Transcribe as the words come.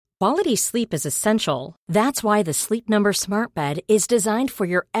Quality sleep is essential. That's why the Sleep Number Smart Bed is designed for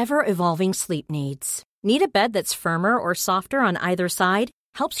your ever-evolving sleep needs. Need a bed that's firmer or softer on either side?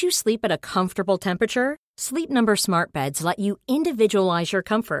 Helps you sleep at a comfortable temperature? Sleep Number Smart Beds let you individualize your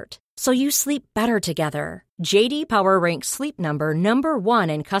comfort, so you sleep better together. J.D. Power ranks Sleep Number number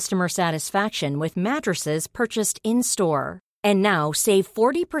 1 in customer satisfaction with mattresses purchased in-store. And now, save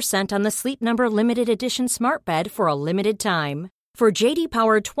 40% on the Sleep Number Limited Edition Smart Bed for a limited time. For J.D.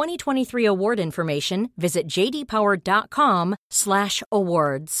 Power 2023 award information, visit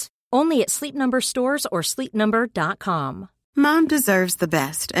jdpower.com/awards. Only at Sleep Number stores or sleepnumber.com. Mom deserves the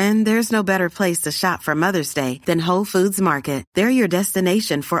best, and there's no better place to shop for Mother's Day than Whole Foods Market. They're your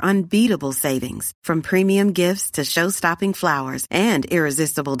destination for unbeatable savings, from premium gifts to show-stopping flowers and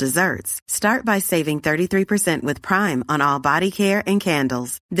irresistible desserts. Start by saving 33% with Prime on all body care and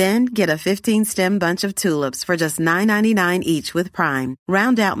candles. Then get a 15-stem bunch of tulips for just $9.99 each with Prime.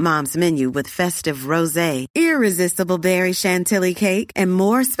 Round out Mom's menu with festive rosé, irresistible berry chantilly cake, and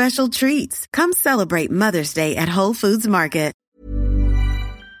more special treats. Come celebrate Mother's Day at Whole Foods Market.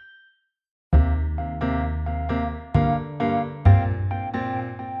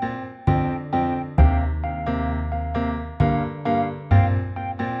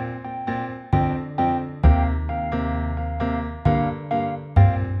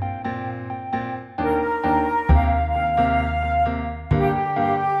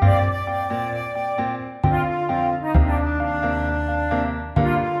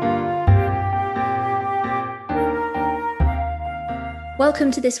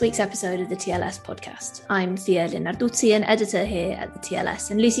 Welcome to this week's episode of the TLS podcast. I'm Thea Linarduzzi, an editor here at the TLS,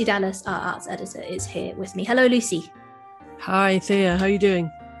 and Lucy Dallas, our arts editor, is here with me. Hello, Lucy. Hi, Thea. How are you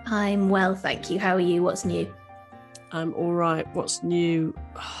doing? I'm well, thank you. How are you? What's new? I'm all right. What's new?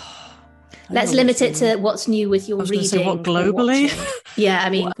 Let's limit it to what's new with your reading. Say what globally? Yeah,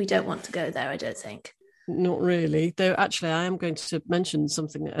 I mean, we don't want to go there, I don't think. Not really, though actually I am going to mention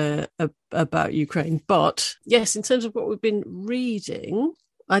something about Ukraine. But yes, in terms of what we've been reading,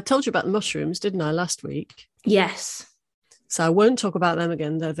 I told you about the mushrooms, didn't I, last week? Yes. So I won't talk about them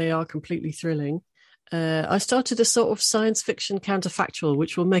again, though they are completely thrilling. I started a sort of science fiction counterfactual,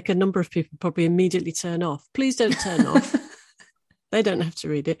 which will make a number of people probably immediately turn off. Please don't turn off. They don't have to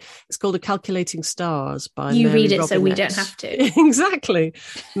read it. It's called A Calculating Stars by You Mary read it Robinette. so we don't have to. Exactly.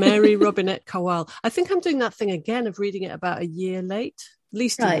 Mary Robinette Kowal. I think I'm doing that thing again of reading it about a year late. At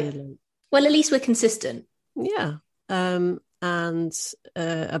least a year late. Well, at least we're consistent. Yeah. And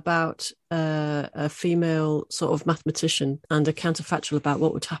about a female sort of mathematician and a counterfactual about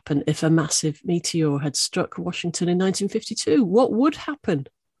what would happen if a massive meteor had struck Washington in 1952. What would happen?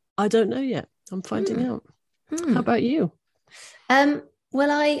 I don't know yet. I'm finding out. How about you?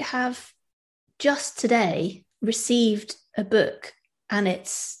 Well, I have just today received a book, and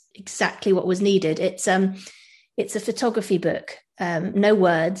it's exactly what was needed. It's a photography book, no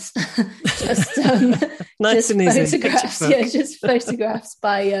words, just nice just and easy. Photographs. Yeah, just photographs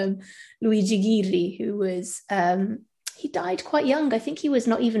by Luigi Ghirri, who was he died quite young. I think he was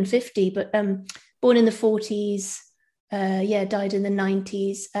not even 50, but born in the 40s. Died in the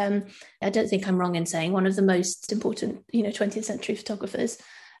 90s. I don't think I'm wrong in saying one of the most important, 20th century photographers.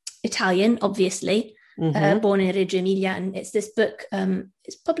 Italian, obviously, born in Reggio Emilia, and it's this book.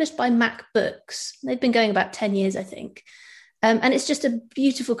 It's published by Mac Books. They've been going about 10 years, I think. And it's just a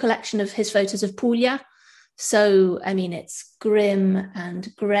beautiful collection of his photos of Puglia. So, I mean, it's grim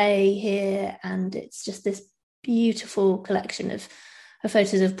and grey here, and it's just this beautiful collection of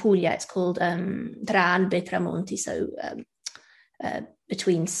photos of Puglia. It's called Tra Albe e Tramonti, so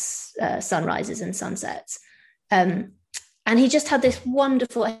between sunrises and sunsets. And he just had this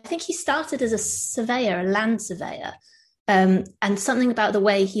wonderful, I think he started as a surveyor, a land surveyor, and something about the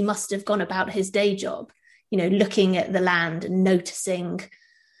way he must have gone about his day job, looking at the land and noticing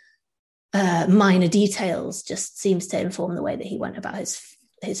minor details just seems to inform the way that he went about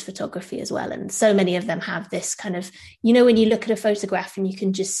his photography as well. And so many of them have this kind of, when you look at a photograph and you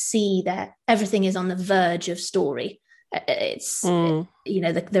can just see that everything is on the verge of story. It's there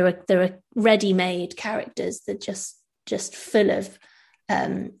are ready-made characters that just full of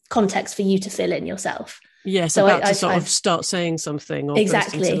context for you to fill in yourself. Yes, so about to sort of start saying something or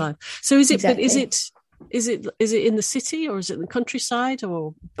exactly burst into life. So is it? Exactly. But is it in the city or is it in the countryside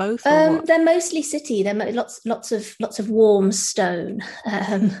or both? Or they're mostly city. They're lots of warm stone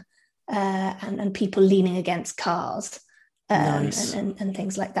and people leaning against cars nice. and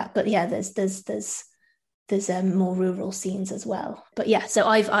things like that. But yeah, there's more rural scenes as well. But yeah, so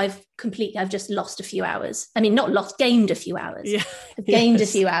I've just lost a few hours. I mean, not lost, gained a few hours. Yeah, I've gained a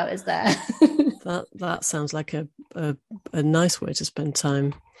few hours there. That sounds like a nice way to spend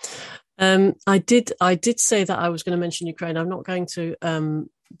time. I did say that I was going to mention Ukraine. I'm not going to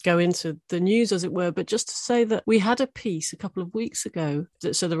go into the news, as it were, but just to say that we had a piece a couple of weeks ago.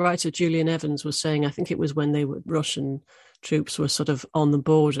 So the writer Julian Evans was saying, I think it was when Russian troops were sort of on the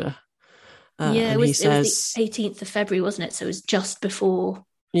border. It was the 18th of February, wasn't it? So it was just before.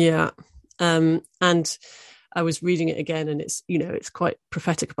 Yeah. And I was reading it again, and it's quite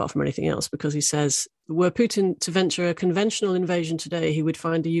prophetic apart from anything else, because he says, were Putin to venture a conventional invasion today, he would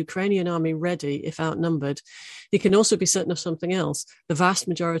find a Ukrainian army ready if outnumbered. He can also be certain of something else. The vast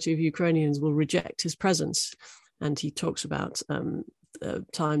majority of Ukrainians will reject his presence. And he talks about the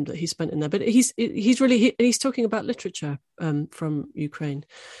time that he spent in there. But he's talking about literature from Ukraine.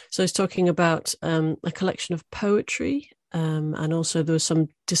 So he's talking about a collection of poetry. And also there were some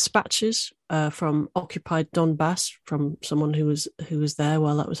dispatches from occupied Donbass from someone who was there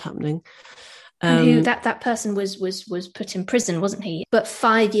while that was happening. And who that person was put in prison, wasn't he? But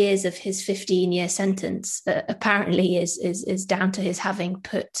 5 years of his 15-year sentence apparently is down to his having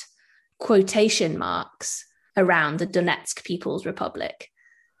put quotation marks around the Donetsk People's Republic,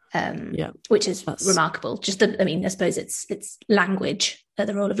 which is remarkable. I suppose it's language,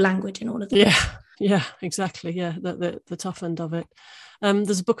 the role of language in all of this. Yeah, exactly. Yeah, the tough end of it.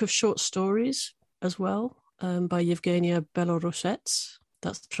 There's a book of short stories as well by Yevgenia Belorusets.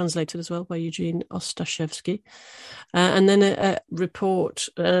 That's translated as well by Eugene Ostashevsky. And then a report,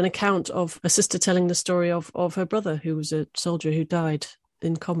 an account of a sister telling the story of her brother, who was a soldier who died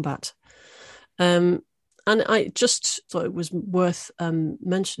in combat. And I just thought it was worth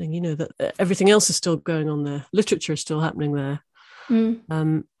mentioning, that everything else is still going on there. Literature is still happening there.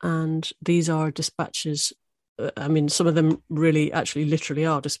 And these are dispatches. Some of them really actually literally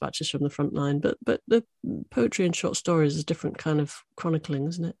are dispatches from the front line, but the poetry and short stories is a different kind of chronicling,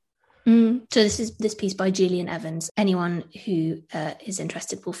 isn't it? So this piece by Julian Evans. Anyone who is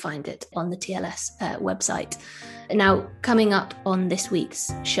interested will find it on the TLS website. Now, coming up on this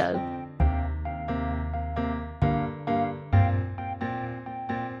week's show,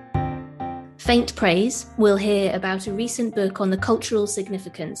 Faint Praise, we'll hear about a recent book on the cultural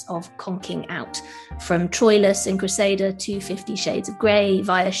significance of conking out, from Troilus and Crusader to 50 Shades of Grey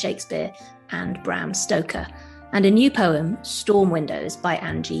via Shakespeare and Bram Stoker, and a new poem, Storm Windows, by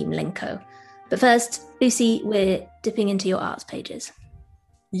Angie Mlinko. But first, Lucy, we're dipping into your arts pages.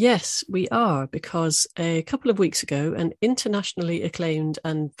 Yes, we are, because a couple of weeks ago, an internationally acclaimed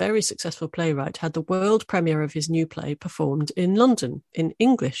and very successful playwright had the world premiere of his new play performed in London, in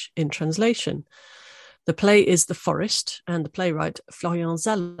English, in translation. The play is The Forest, and the playwright Florian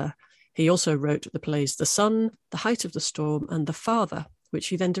Zeller. He also wrote the plays The Sun, The Height of the Storm, and The Father, which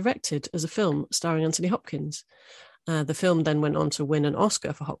he then directed as a film starring Anthony Hopkins. The film then went on to win an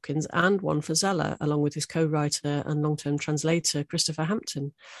Oscar for Hopkins and one for Zeller, along with his co-writer and long-term translator, Christopher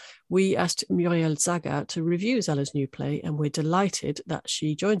Hampton. We asked Muriel Zaga to review Zeller's new play, and we're delighted that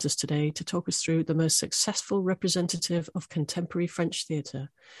she joins us today to talk us through the most successful representative of contemporary French theatre.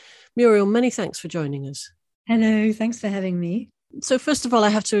 Muriel, many thanks for joining us. Hello, thanks for having me. So first of all, I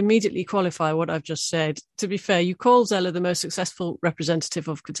have to immediately qualify what I've just said. To be fair, you call Zeller the most successful representative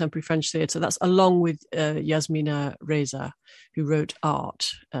of contemporary French theatre. That's along with Yasmina Reza, who wrote Art,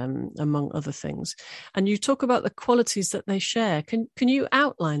 among other things. And you talk about the qualities that they share. Can you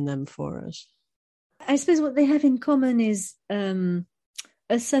outline them for us? I suppose what they have in common is a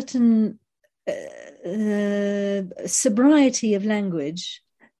certain sobriety of language,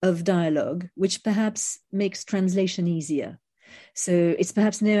 of dialogue, which perhaps makes translation easier. So it's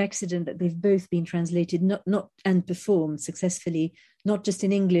perhaps no accident that they've both been translated not and performed successfully, not just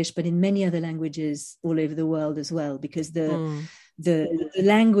in English, but in many other languages all over the world as well, because the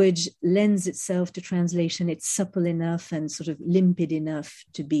language lends itself to translation. It's supple enough and sort of limpid enough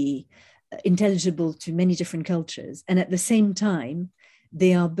to be intelligible to many different cultures. And at the same time,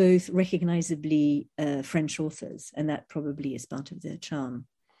 they are both recognizably French authors, and that probably is part of their charm.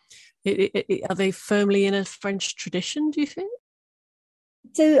 Are they firmly in a French tradition, do you think?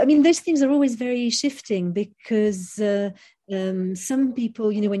 So, those things are always very shifting, because some people,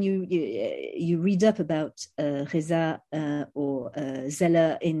 when you read up about Reza or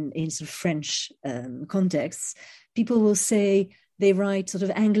Zeller in sort of French contexts, people will say they write sort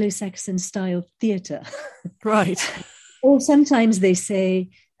of Anglo-Saxon style theatre. Right. Or sometimes they say,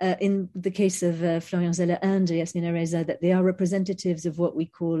 in the case of Florian Zeller and Yasmina Reza, that they are representatives of what we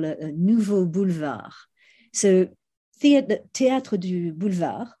call a nouveau boulevard. So Théâtre du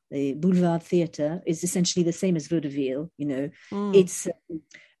Boulevard, the boulevard theatre, is essentially the same as vaudeville. It's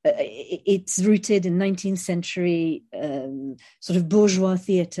rooted in 19th century sort of bourgeois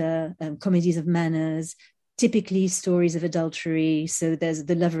theatre, comedies of manners, typically stories of adultery. So there's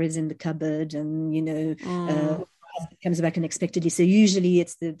the lover is in the cupboard, and comes back unexpectedly. So usually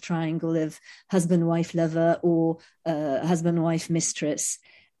it's the triangle of husband, wife, lover, or husband, wife, mistress.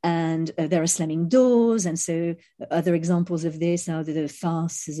 And there are slamming doors. And so other examples of this are the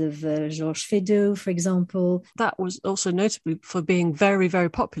farces of Georges Feydeau, for example. That was also notably for being very, very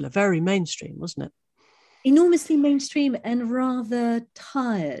popular, very mainstream, wasn't it? Enormously mainstream and rather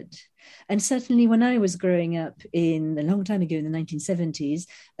tired. And certainly when I was growing up a long time ago in the 1970s,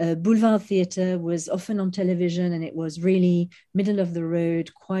 Boulevard Theatre was often on television, and it was really middle of the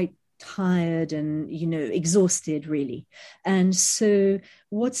road, quite tired and, exhausted, really. And so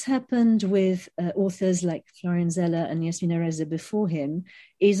what's happened with authors like Florian Zeller and Yasmina Reza before him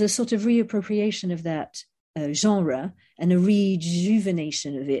is a sort of reappropriation of that genre and a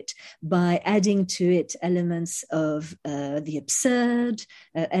rejuvenation of it by adding to it elements of the absurd,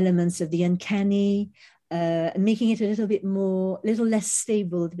 elements of the uncanny, making it a little less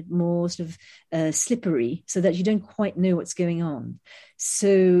stable, a bit more sort of slippery, so that you don't quite know what's going on.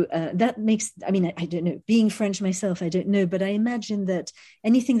 So that makes, I don't know, being French myself, I don't know, but I imagine that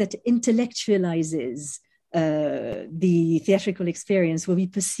anything that intellectualizes the theatrical experience will be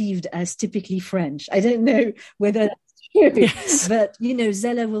perceived as typically French. I don't know whether that's true, yes. But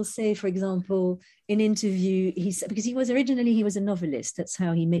Zeller will say, for example, in interview, because he was a novelist. That's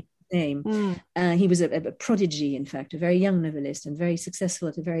how he made his name. He was a prodigy, in fact, a very young novelist, and very successful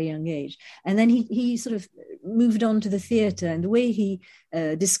at a very young age. And then he sort of moved on to the theatre, and the way he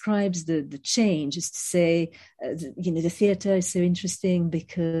describes the change is to say, the theatre is so interesting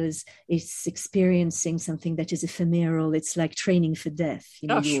because it's experiencing something that is ephemeral. It's like training for death.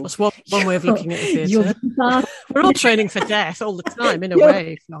 Gosh, that's one way of looking at the theatre. We're all training for death all the time, in a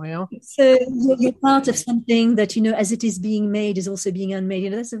way, Florian. So you're part of something that, as it is being made, is also being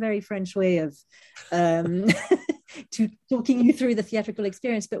unmade. That's a very French way of talking you through the theatrical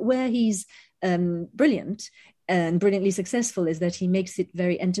experience. But where he's brilliant and brilliantly successful is that he makes it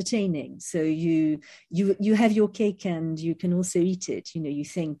very entertaining. So you have your cake and you can also eat it. You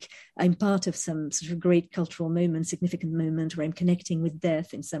think, I'm part of some sort of great cultural moment, significant moment, where I'm connecting with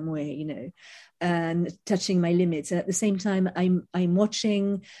death in some way, and touching my limits. And at the same time, I'm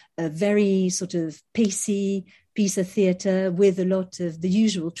watching a very sort of pacey piece of theatre with a lot of the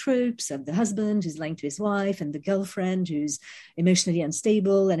usual tropes of the husband who's lying to his wife, and the girlfriend who's emotionally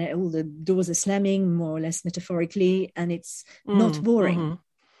unstable, and all the doors are slamming, more or less metaphorically, and it's not boring. Mm-hmm.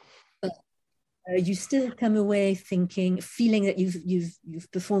 But you still come away feeling that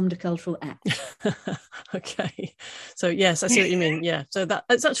you've performed a cultural act. Okay, so yes, I see what you mean. Yeah, so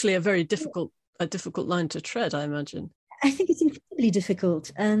it's actually a very difficult line to tread, I imagine. I think it's incredibly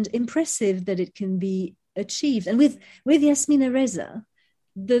difficult and impressive that it can be achieved. And with Yasmina Reza,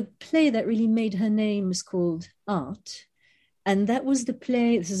 the play that really made her name was called Art, and that was the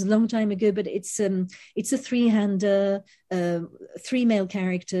play. This is a long time ago, but it's a three-hander, 3 male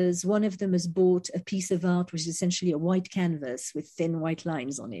characters. One of them has bought a piece of art, which is essentially a white canvas with thin white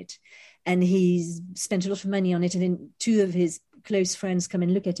lines on it, and he's spent a lot of money on it. And then 2 of his close friends come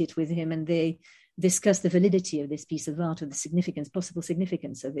and look at it with him, and they discuss the validity of this piece of art, or the possible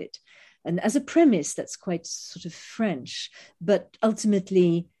significance of it. And as a premise, that's quite sort of French, but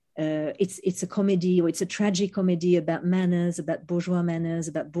ultimately it's a comedy, or it's a tragic comedy about manners, about bourgeois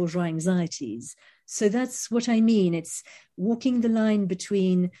anxieties. So that's what I mean. It's walking the line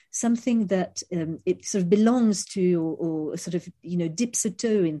between something that it sort of belongs to, or sort of, dips a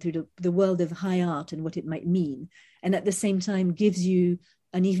toe into the world of high art and what it might mean, and at the same time gives you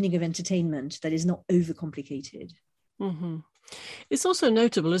an evening of entertainment that is not overcomplicated. Mm-hmm. It's also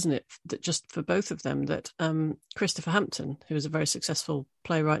notable, isn't it, that just for both of them, that Christopher Hampton, who is a very successful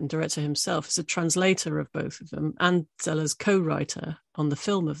playwright and director himself, is a translator of both of them, and Zeller's co-writer on the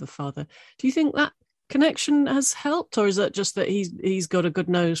film of the father. Do you think that connection has helped, or is that just that he's got a good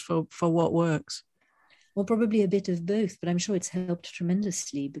nose for what works? Well, probably a bit of both, but I'm sure it's helped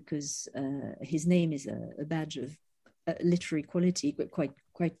tremendously because his name is a badge of literary quality, but quite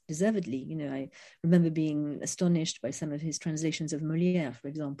deservedly. I remember being astonished by some of his translations of Molière, for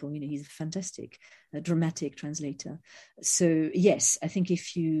example. He's a fantastic dramatic translator. So yes, I think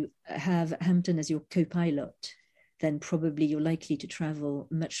if you have Hampton as your co-pilot, then probably you're likely to travel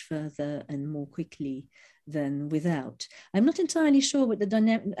much further and more quickly than without. I'm not entirely sure what the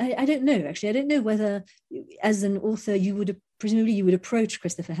dynamic. I don't know, actually. I don't know whether, as an author, you would approach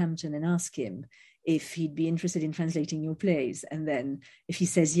Christopher Hampton and ask him if he'd be interested in translating your plays, and then if he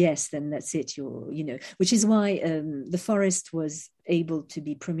says yes, then that's it. Which is why The Forest was able to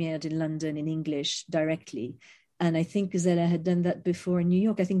be premiered in London in English directly, and I think Zeller had done that before in New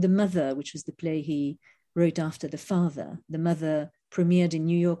York. I think The Mother, which was the play he wrote after the father. The mother premiered in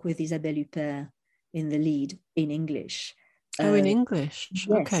New York with Isabelle Huppert in the lead in English. In English? Yes.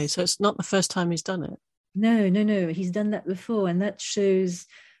 Okay, so it's not the first time he's done it. No. He's done that before, and that shows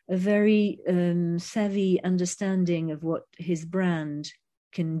a very savvy understanding of what his brand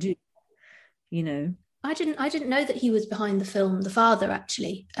can do, you know. I didn't know that he was behind the film The Father,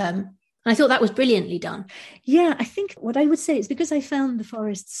 actually. I thought that was brilliantly done. Yeah, I think what I would say is, because I found The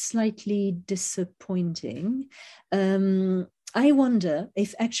Forest slightly disappointing, I wonder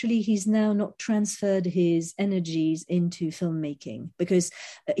if actually he's now not transferred his energies into filmmaking, because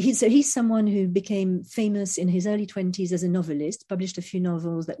he's someone who became famous in his early 20s as a novelist, published a few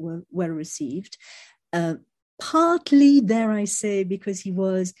novels that were well received, partly, dare I say, because he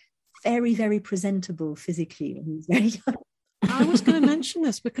was very, very presentable physically when he was very young. I was going to mention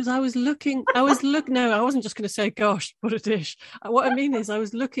this because I wasn't just going to say, gosh, what a dish. What I mean is I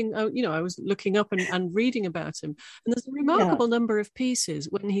was looking up and reading about him. And there's a remarkable number of pieces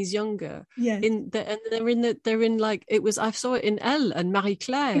when he's younger. Yeah. And they're in like, I saw it in Elle and Marie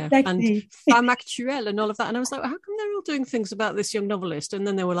Claire and Femme Actuelle and all of that. And I was like, how come they're all doing things about this young novelist? And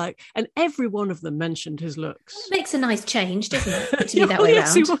then they were like, and every one of them mentioned his looks. It makes a nice change, doesn't it? To be that way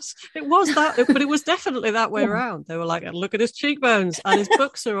around. It was that, but it was definitely that way around. They were like, look at his cheekbones and his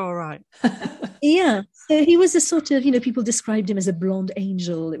books are all right. Yeah, so he was a sort of, people described him as a blonde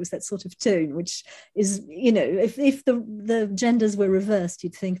angel. It was that sort of tone, which is, if the genders were reversed,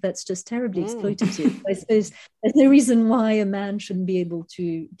 you'd think that's just terribly exploitative. I suppose there's no reason why a man shouldn't be able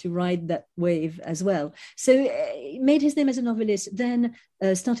to ride that wave as well. So he made his name as a novelist, then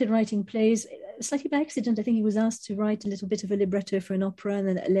started writing plays, slightly by accident. I think he was asked to write a little bit of a libretto for an opera, and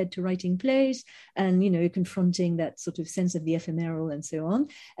then that led to writing plays and, confronting that sort of sense of the ephemeral and so on.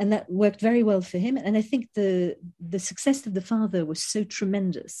 And that worked very well for him. And I think the success of The Father was so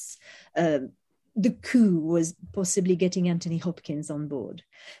tremendous. The coup was possibly getting Anthony Hopkins on board,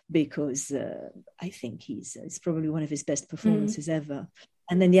 because I think it's probably one of his best performances ever.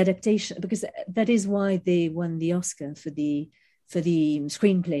 And then the adaptation, because that is why they won the Oscar for the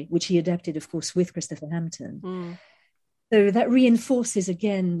screenplay, which he adapted, of course, with Christopher Hampton. So that reinforces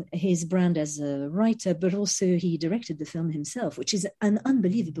again his brand as a writer, but also he directed the film himself, which is an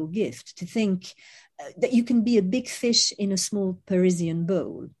unbelievable gift, to think that you can be a big fish in a small Parisian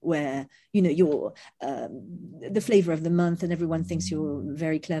bowl where, you're the flavor of the month and everyone thinks you're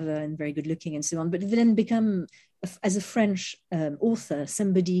very clever and very good looking and so on, but then become, as a French author,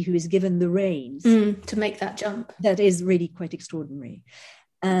 somebody who is given the reins to make that jump. That is really quite extraordinary.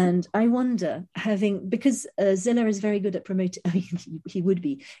 And I wonder, because Zeller is very good at promoting,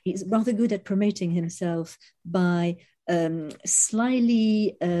 he's rather good at promoting himself by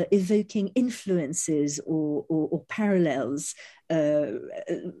slyly evoking influences or parallels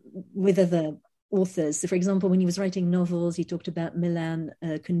with other authors. So, for example, when he was writing novels, he talked about Milan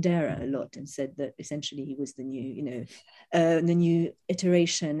Kundera a lot and said that essentially he was the new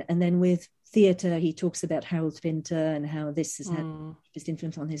iteration. And then with theatre, he talks about Harold Pinter and how this has had just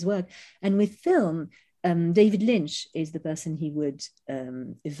influence on his work. And with film, David Lynch is the person he would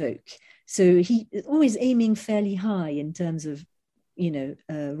evoke. So he is always aiming fairly high in terms of,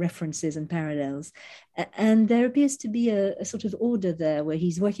 references and parallels. And there appears to be a sort of order there where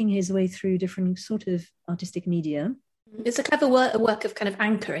he's working his way through different sort of artistic media. It's a clever work of kind of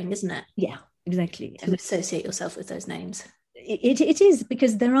anchoring, isn't it? Yeah, exactly. To associate yourself with those names. It is,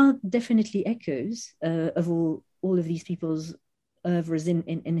 because there are definitely echoes of all of these people's oeuvres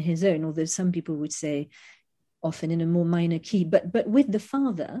in his own, although some people would say often in a more minor key. But with The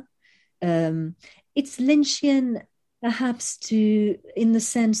Father, it's Lynchian perhaps in the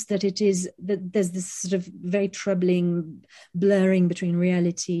sense that there's this sort of very troubling blurring between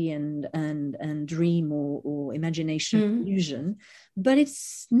reality and dream or imagination, illusion. But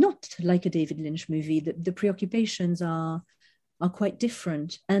it's not like a David Lynch movie. The preoccupations are quite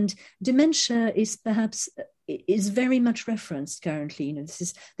different, and dementia is very much referenced currently.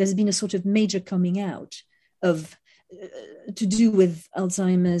 There's been a sort of major coming out of to do with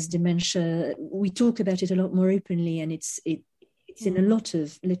Alzheimer's, dementia. We talk about it a lot more openly, and it's in a lot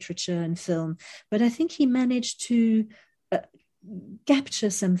of literature and film. But I think he managed to capture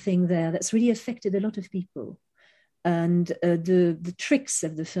something there that's really affected a lot of people. And the tricks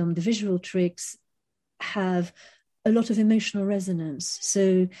of the film, the visual tricks, have a lot of emotional resonance.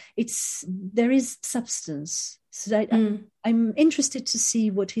 So there is substance. So I'm interested to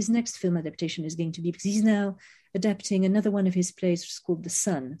see what his next film adaptation is going to be, because he's now adapting another one of his plays, which is called The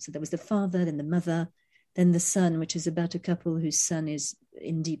Son. So there was the father, then the mother, then the son, which is about a couple whose son is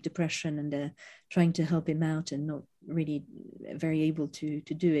in deep depression, and they're trying to help him out and not really very able to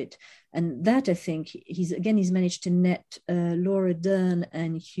do it. And that, I think, he's managed to net Laura Dern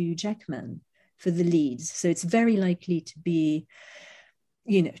and Hugh Jackman for the leads. So it's very likely to be,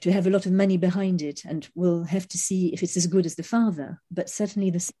 to have a lot of money behind it, and we'll have to see if it's as good as The Father. But certainly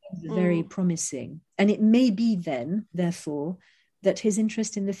the scenes are very promising. And it may be then, therefore, that his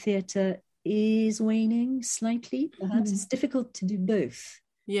interest in the theatre is waning slightly. Perhaps it's difficult to do both.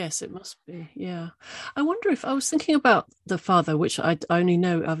 Yes, it must be. Yeah. I wonder if I was thinking about The Father, which I've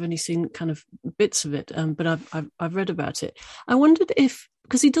only seen kind of bits of it, but I've read about it. I wondered if,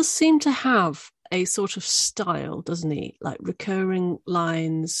 because he does seem to have a sort of style, doesn't he? Like recurring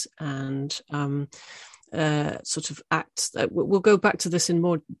lines and sort of acts. We'll go back to this in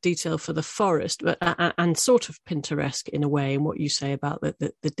more detail for The Forest, but and sort of Pinteresque in a way, and what you say about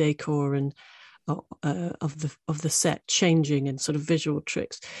the decor and of the set changing and sort of visual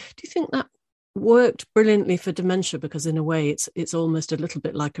tricks. Do you think that worked brilliantly for Dementia, because in a way it's almost a little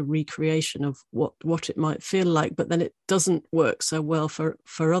bit like a recreation of what it might feel like, but then it doesn't work so well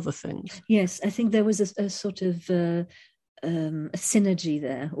for other things? Yes, I think there was a sort of a synergy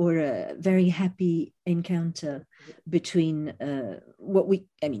there, or a very happy encounter between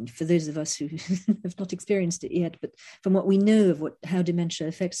for those of us who have not experienced it yet, but from what we know of how dementia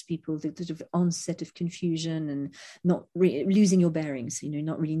affects people, the sort of onset of confusion and not losing your bearings,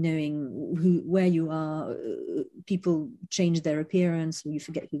 not really knowing where you are, people change their appearance, or you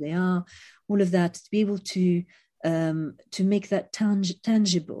forget who they are, all of that, to be able to make that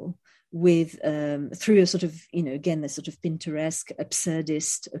tangible with through a sort of again, this sort of Pinteresque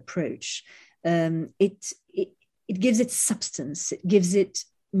absurdist approach. It gives it substance, it gives it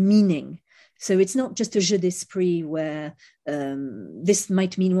meaning. So it's not just a jeu d'esprit where this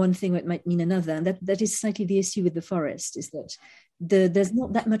might mean one thing or it might mean another. And that is slightly the issue with The Forest, is that there's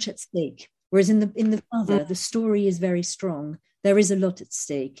not that much at stake. Whereas in the Father, the story is very strong. There is a lot at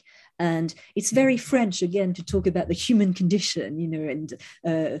stake. And it's very French, again, to talk about the human condition, and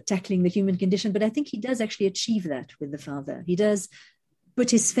tackling the human condition. But I think he does actually achieve that with The Father. He does put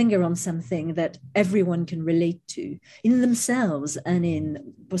his finger on something that everyone can relate to in themselves and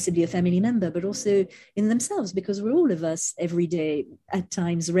in possibly a family member, but also in themselves, because we're all of us every day at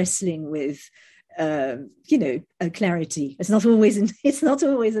times wrestling with a clarity. It's not always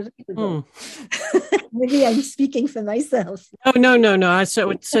available. Maybe I'm speaking for myself. Oh, no. I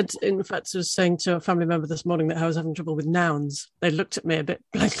said, in fact, I was saying to a family member this morning that I was having trouble with nouns. They looked at me a bit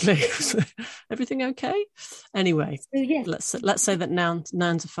blankly. Everything okay? Anyway, so, yeah. Let's say that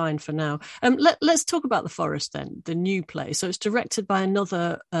nouns are fine for now. Let's talk about The Forest then, the new play. So it's directed by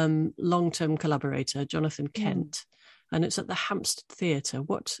another long-term collaborator, Jonathan Kent, and it's at the Hampstead Theatre.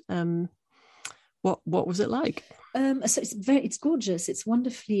 What was it like? So it's gorgeous. It's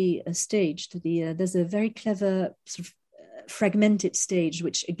wonderfully staged. There's a very clever sort of fragmented stage,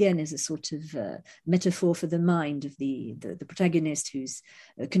 which again is a sort of metaphor for the mind of the protagonist, who's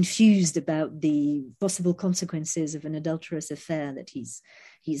confused about the possible consequences of an adulterous affair that he's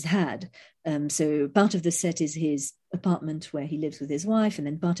had. So part of the set is his apartment where he lives with his wife, and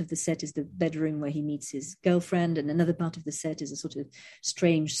then part of the set is the bedroom where he meets his girlfriend, and another part of the set is a sort of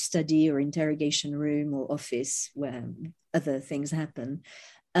strange study or interrogation room or office where other things happen.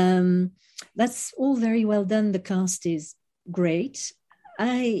 That's all very well done. The cast is great.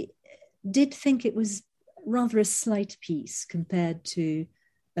 I did think it was rather a slight piece compared to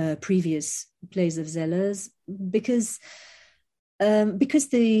previous plays of Zeller's, because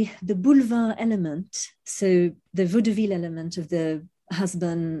the boulevard element, so the vaudeville element of the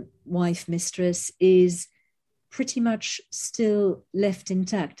husband, wife, mistress, is pretty much still left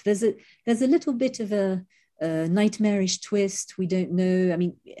intact. There's a little bit of a nightmarish twist. We don't know. I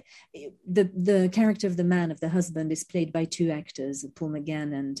mean, the character of the man, of the husband, is played by two actors, Paul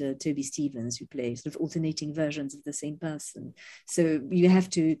McGann and Toby Stephens, who play sort of alternating versions of the same person. So you have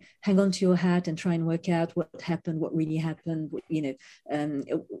to hang on to your hat and try and work out what happened, what really happened.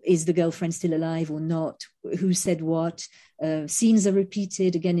 Is the girlfriend still alive or not? Who said what? Scenes are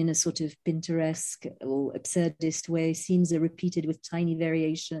repeated, again, in a sort of Pinteresque or absurdist way. Scenes are repeated with tiny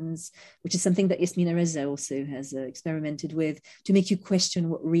variations, which is something that Yasmina Reza also has experimented with, to make you question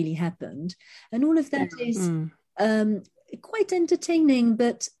what really happened. And all of that is quite entertaining,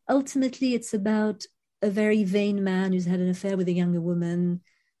 but ultimately it's about a very vain man who's had an affair with a younger woman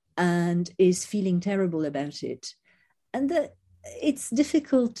and is feeling terrible about it. And it's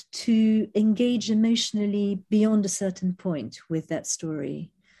difficult to engage emotionally beyond a certain point with that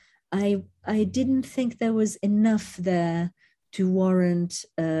story. I didn't think there was enough there to warrant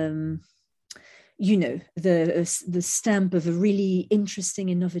the stamp of a really interesting,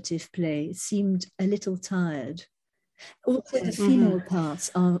 innovative play. It seemed a little tired. Also, the female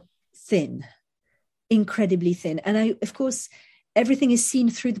parts are thin, incredibly thin. And of course, everything is seen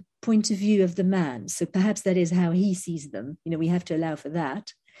through the point of view of the man. So perhaps that is how he sees them. We have to allow for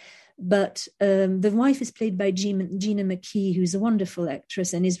that. But the wife is played by Gina McKee, who's a wonderful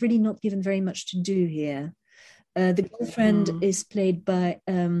actress and is really not given very much to do here. The girlfriend is played by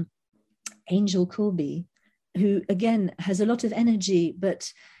Angel Colby, who, again, has a lot of energy,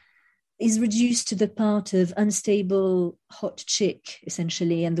 but is reduced to the part of unstable, hot chick,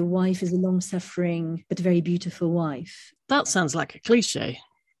 essentially. And the wife is a long-suffering but very beautiful wife. That sounds like a cliche,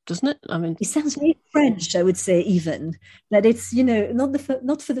 doesn't it? I mean, it sounds very French, I would say, even that it's,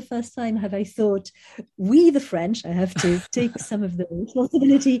 not for the first time have I thought we, the French, I have to take some of the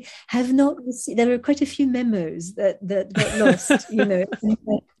responsibility, have not received. There were quite a few memos that got lost,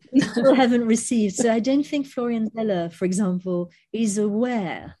 we still haven't received. So I don't think Florian Zeller, for example, is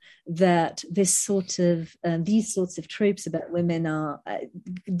aware that these sorts of tropes about women are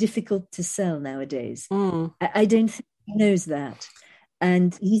difficult to sell nowadays. I don't think he knows that.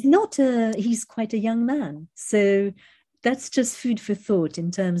 And he's quite a young man. So that's just food for thought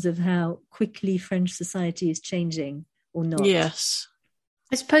in terms of how quickly French society is changing or not. Yes.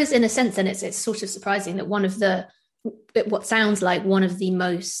 I suppose in a sense, then it's sort of surprising that what sounds like one of the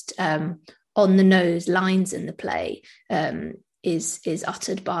most on the nose lines in the play is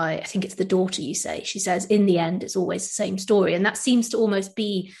uttered by, I think it's the daughter, you say. She says, in the end, it's always the same story. And that seems to almost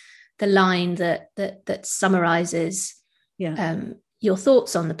be the line that summarizes your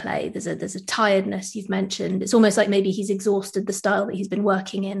thoughts on the play. There's a tiredness you've mentioned. It's almost like maybe he's exhausted the style that he's been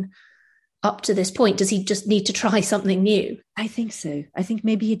working in up to this point. Does he just need to try something new? I think so. I think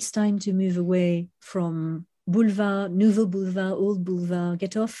maybe it's time to move away from boulevard, nouveau boulevard, old boulevard,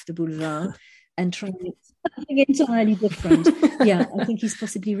 get off the boulevard and try something entirely different. Yeah, I think he's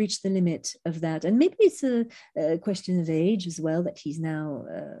possibly reached the limit of that. And maybe it's a question of age as well, that he's now,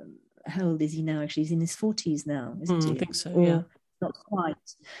 how old is he now? Actually, he's in his 40s now, isn't he? I think so, yeah. Not quite.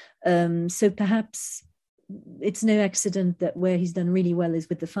 So perhaps it's no accident that where he's done really well is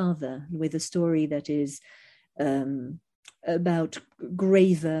with The Father, with a story that is about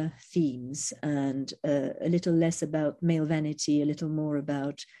graver themes and a little less about male vanity, a little more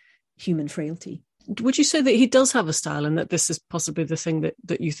about human frailty. Would you say that he does have a style and that this is possibly the thing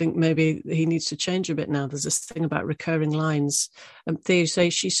that you think maybe he needs to change a bit now? There's this thing about recurring lines. She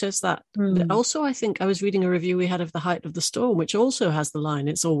says that. Also, I think I was reading a review we had of The Height of the Storm, which also has the line,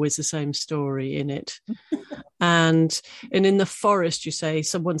 it's always the same story in it. And in The Forest, you say,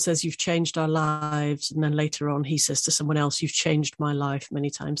 someone says, you've changed our lives. And then later on, he says to someone else, you've changed my life many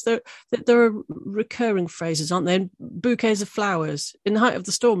times. There are recurring phrases, aren't there? And bouquets of flowers. In The Height of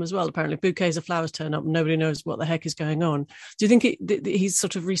the Storm as well, apparently, bouquets of flowers turn up and nobody knows what the heck is going on. Do you think he's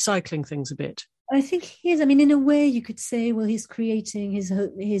sort of recycling things a bit? I think he is. I mean, in a way, you could say, well, he's creating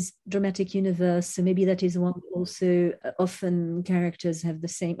his dramatic universe. So maybe that is one. Also, often characters have the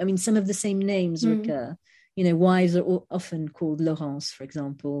same. I mean, some of the same names recur. Wives are often called Laurence, for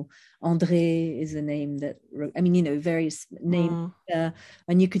example. André is a name that, various names.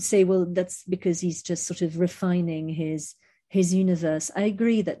 And you could say, well, that's because he's just sort of refining his universe. I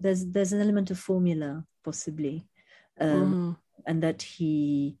agree that there's an element of formula, possibly. And that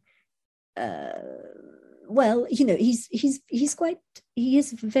he... he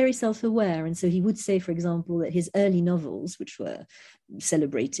is very self-aware, and so he would say, for example, that his early novels, which were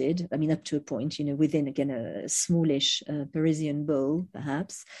celebrated, I mean, up to a point, within again a smallish Parisian bowl,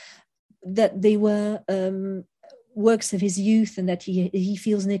 perhaps, that they were works of his youth, and that he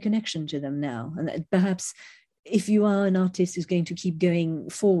feels no connection to them now, and that perhaps if you are an artist who's going to keep going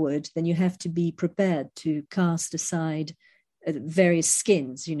forward, then you have to be prepared to cast aside various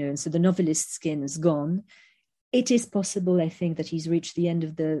skins, and so the novelist skin is gone. It is possible, I think, that he's reached the end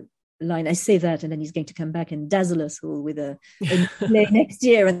of the line. I say that, and then he's going to come back and dazzle us all with a play next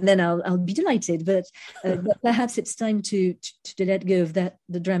year, and then I'll be delighted. But perhaps it's time to let go of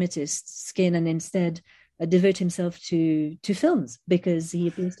the dramatist skin and instead devote himself to films, because he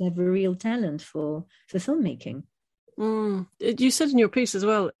appears to have a real talent for filmmaking. You said in your piece as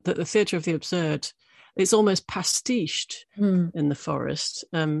well that the theatre of the absurd, it's almost pastiched in The Forest.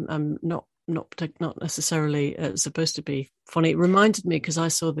 Not necessarily supposed to be funny. It reminded me, because I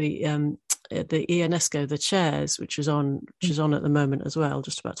saw the Ionesco, The Chairs, which is on at the moment as well,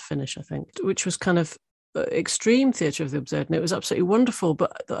 just about to finish, I think, which was kind of extreme theatre of the absurd, and it was absolutely wonderful.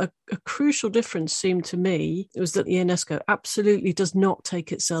 But a crucial difference seemed to me was that the Ionesco absolutely does not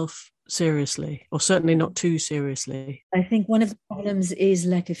take itself seriously, or certainly not too seriously. I think one of the problems is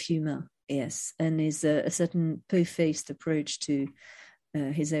lack of humour. yes, and is a certain po-faced approach to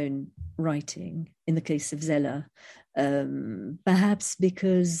his own writing. In the case of Zeller, perhaps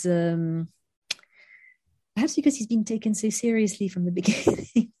because he's been taken so seriously from the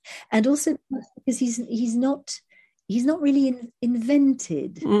beginning, and also because he's not really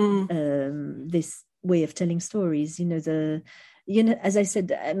invented this way of telling stories. As I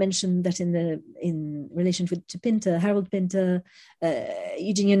said, I mentioned that in relation to Pinter, Harold Pinter,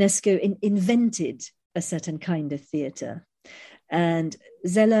 Eugene Ionesco invented a certain kind of theatre, and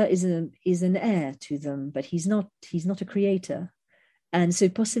Zeller is an heir to them, but he's not a creator, and so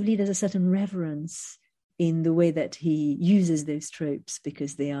possibly there's a certain reverence in the way that he uses those tropes,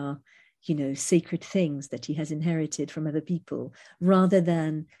 because they are, sacred things that he has inherited from other people, rather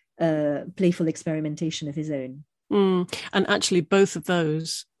than playful experimentation of his own. And actually, both of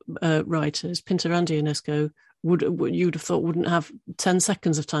those writers, Pinter and Ionesco, you'd have thought wouldn't have 10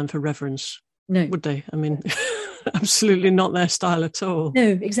 seconds of time for reverence. No. Would they? I mean, absolutely not their style at all. No,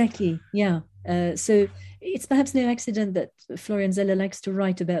 exactly. Yeah. So it's perhaps no accident that Florian Zeller likes to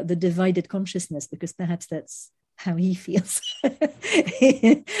write about the divided consciousness, because perhaps that's how he feels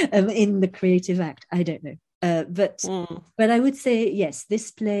in the creative act. I don't know. But I would say, yes, this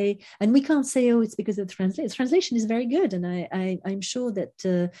play, and we can't say, it's because of the translation. The translation is very good, and I'm sure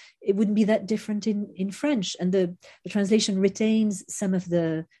that it wouldn't be that different in French. And the translation retains some of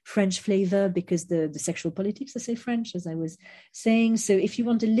the French flavor, because the sexual politics are so French, as I was saying. So if you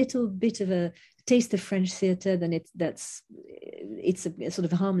want a little bit of a taste of French theatre, then it's a sort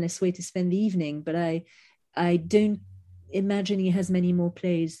of a harmless way to spend the evening. But I don't imagine he has many more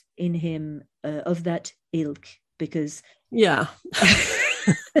plays in him of that ilk, because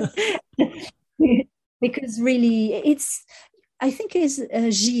because really I think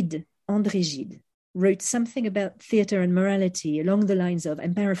Gide, André Gide, wrote something about theatre and morality along the lines of,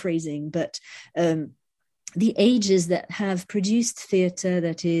 I'm paraphrasing, but the ages that have produced theatre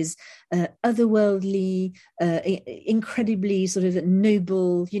that is otherworldly, incredibly sort of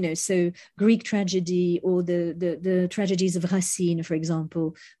noble, so Greek tragedy, or the tragedies of Racine, for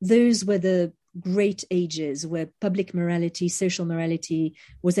example, those were the great ages where public morality, social morality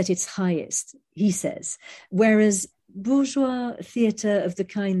was at its highest, he says. Whereas bourgeois theatre of the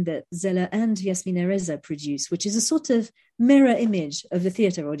kind that Zeller and Yasmina Reza produce, which is a sort of mirror image of the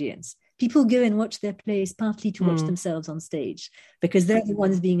theatre audience. People go and watch their plays partly to watch themselves on stage, because they're the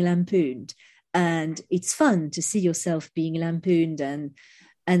ones being lampooned. And it's fun to see yourself being lampooned, and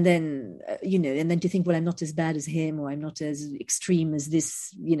then, and then to think, well, I'm not as bad as him, or I'm not as extreme as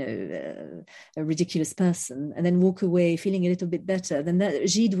this, a ridiculous person, and then walk away feeling a little bit better. Then that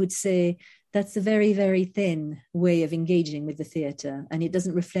Gide would say, that's a very, very thin way of engaging with the theatre, and it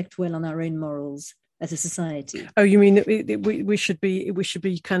doesn't reflect well on our own morals as a society. Oh, you mean that we should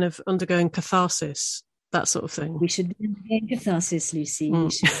be kind of undergoing catharsis, that sort of thing? We should be undergoing catharsis, Lucy. We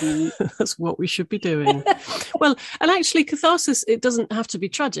should be... That's what we should be doing. Well, and actually catharsis, it doesn't have to be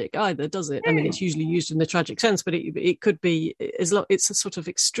tragic either, does it? I mean, it's usually used in the tragic sense, but it could be, it's a sort of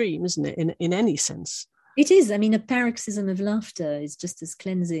extreme, isn't it, in any sense? It is. I mean, a paroxysm of laughter is just as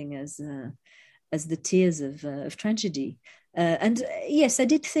cleansing as the tears of tragedy. And yes, I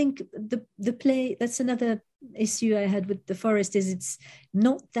did think the play, that's another issue I had with The Forest, is it's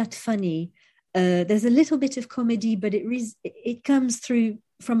not that funny. There's a little bit of comedy, but it comes through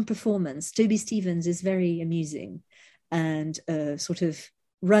from performance. Toby Stephens is very amusing, and sort of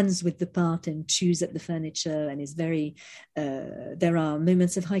runs with the part and chews at the furniture, and is very, there are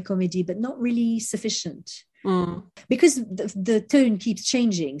moments of high comedy, but not really sufficient. Because the tone keeps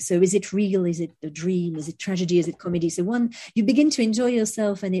changing. So is it real? Is it a dream? Is it tragedy? Is it comedy? So you begin to enjoy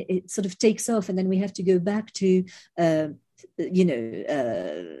yourself, and it sort of takes off, and then we have to go back to a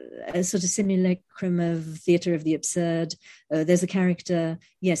sort of simulacrum of theatre of the absurd. There's a character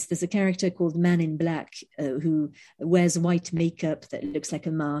called Man in Black, who wears white makeup that looks like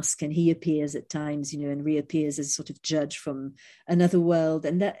a mask, and he appears at times, and reappears as a sort of judge from another world.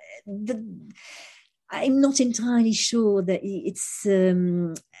 And I'm not entirely sure that it's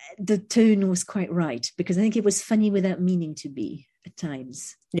the tone was quite right, because I think it was funny without meaning to be at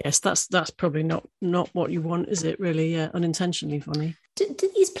times. Yes, that's probably not what you want, is it? Really, unintentionally funny. Do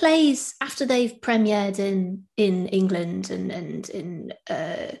these plays, after they've premiered in England and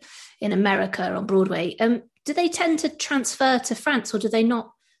in America on Broadway, do they tend to transfer to France, or do they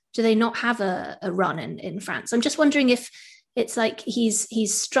not have a run in France? I'm just wondering if it's like he's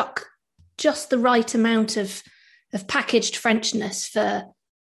struck just the right amount of packaged Frenchness for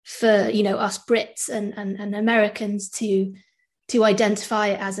us Brits and Americans to to identify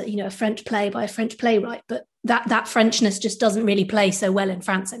it as a French play by a French playwright, but that Frenchness just doesn't really play so well in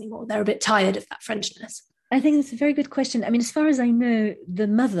France anymore. They're a bit tired of that Frenchness. I think that's a very good question. I mean, as far as I know, the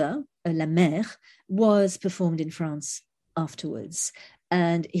mother, La Mère, was performed in France afterwards.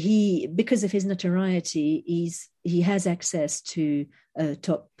 And he, because of his notoriety, he has access to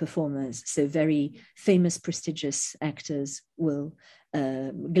top performers. So very famous, prestigious actors will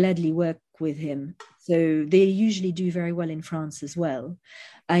gladly work with him. So they usually do very well in France as well.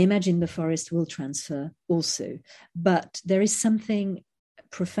 I imagine The Forest will transfer also. But there is something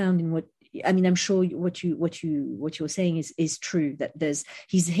profound in what, I mean, I'm sure what you're saying is true, that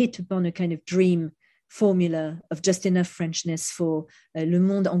he's hit upon a kind of dream formula of just enough Frenchness for le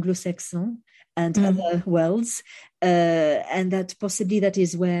monde anglo-saxon and other worlds, and that possibly that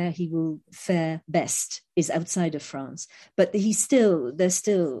is where he will fare best, is outside of France. But there's still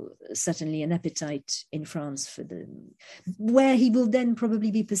certainly an appetite in France for where he will then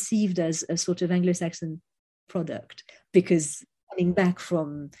probably be perceived as a sort of Anglo-Saxon product, because coming back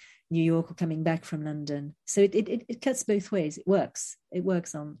from New York or coming back from London. So it cuts both ways. It works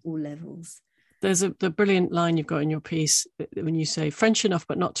on all levels. There's the brilliant line you've got in your piece when you say French enough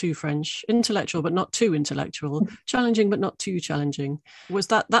but not too French, intellectual but not too intellectual, challenging but not too challenging.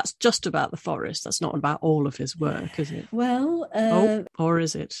 That's just about The Forest. That's not about all of his work, is it? Well, or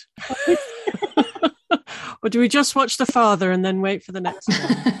is it? Or do we just watch The Father and then wait for the next one?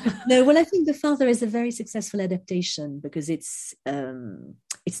 No, well, I think The Father is a very successful adaptation because it's no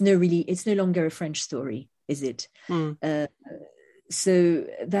longer a French story, is it? So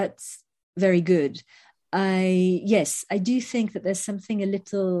that's very good. I do think that there's something a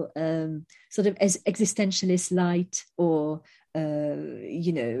little sort of as existentialist light or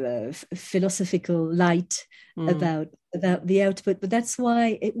philosophical light about the output, but that's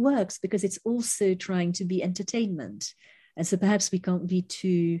why it works, because it's also trying to be entertainment, and so perhaps we can't be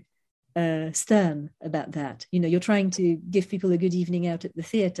too stern about that. You're trying to give people a good evening out at the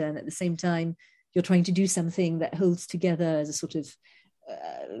theatre, and at the same time you're trying to do something that holds together as a sort of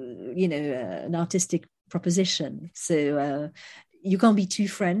an artistic proposition. So you can't be too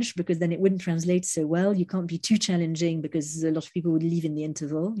French, because then it wouldn't translate so well. You can't be too challenging, because a lot of people would leave in the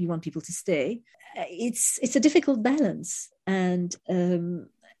interval. You want people to stay. It's a difficult balance, and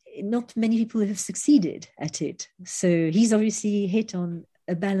not many people have succeeded at it. So he's obviously hit on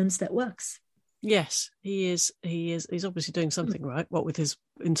a balance that works. Yes, he is. He's obviously doing something right, what with his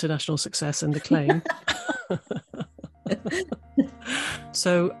international success and acclaim.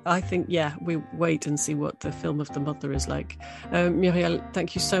 So I think, we wait and see what the film of The Mother is like. Muriel,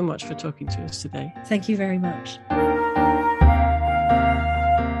 thank you so much for talking to us today. Thank you very much.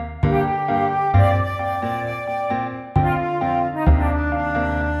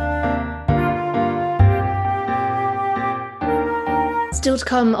 Still to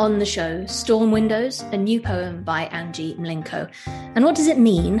come on the show, Storm Windows, a new poem by Angie Mlinko. And what does it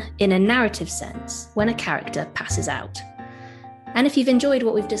mean, in a narrative sense, when a character passes out? And if you've enjoyed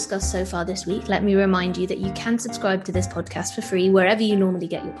what we've discussed so far this week, let me remind you that you can subscribe to this podcast for free wherever you normally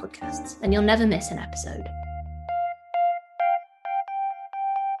get your podcasts, and you'll never miss an episode.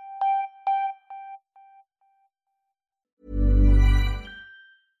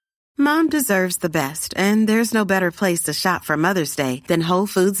 Mom deserves the best, and there's no better place to shop for Mother's Day than Whole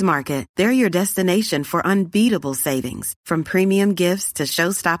Foods Market. They're your destination for unbeatable savings, from premium gifts to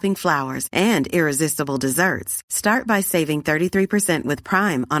show-stopping flowers and irresistible desserts. Start by saving 33% with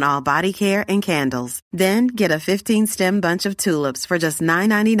Prime on all body care and candles. Then get a 15-stem bunch of tulips for just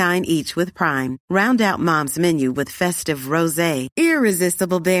 $9.99 each with Prime. Round out Mom's menu with festive rosé,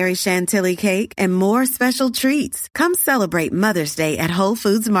 irresistible berry chantilly cake, and more special treats. Come celebrate Mother's Day at Whole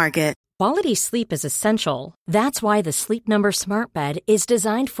Foods Market. Quality sleep is essential. That's why the Sleep Number Smart Bed is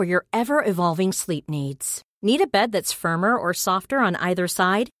designed for your ever-evolving sleep needs. Need a bed that's firmer or softer on either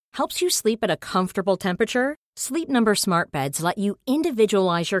side? Helps you sleep at a comfortable temperature? Sleep Number Smart Beds let you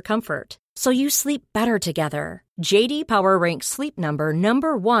individualize your comfort, so you sleep better together. J.D. Power ranks Sleep Number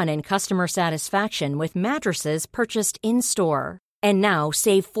number 1 in customer satisfaction with mattresses purchased in-store. And now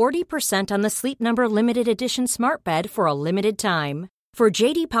save 40% on the Sleep Number Limited Edition Smart Bed for a limited time. For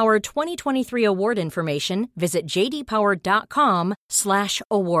J.D. Power 2023 award information, visit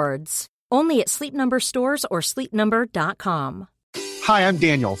jdpower.com/awards. Only at Sleep Number stores or sleepnumber.com. Hi, I'm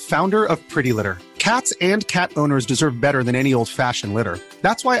Daniel, founder of Pretty Litter. Cats and cat owners deserve better than any old-fashioned litter.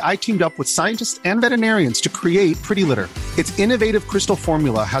 That's why I teamed up with scientists and veterinarians to create Pretty Litter. Its innovative crystal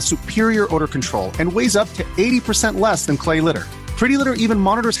formula has superior odor control and weighs up to 80% less than clay litter. Pretty Litter even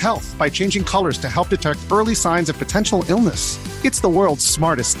monitors health by changing colors to help detect early signs of potential illness. It's the world's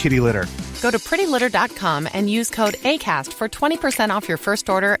smartest kitty litter. Go to prettylitter.com and use code ACAST for 20% off your first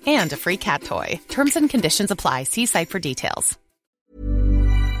order and a free cat toy. Terms and conditions apply. See site for details.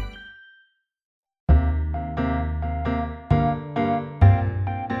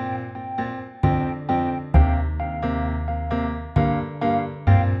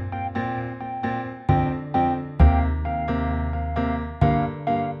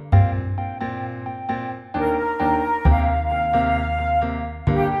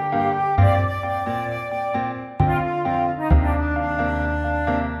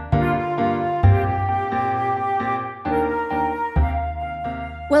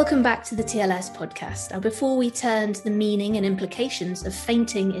 Welcome back to the TLS podcast. Now, before we turn to the meaning and implications of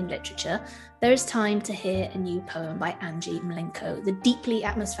fainting in literature, there is time to hear a new poem by Angie Mlinko, The Deeply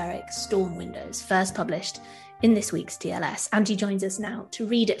Atmospheric Storm Windows, first published in this week's TLS. Angie joins us now to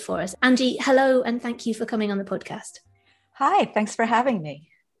read it for us. Angie, hello, and thank you for coming on the podcast. Hi, thanks for having me.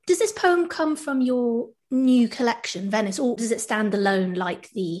 Does this poem come from your new collection, Venice, or does it stand alone like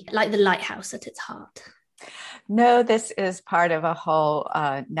the lighthouse at its heart? No, this is part of a whole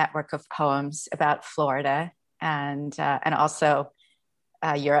network of poems about Florida and also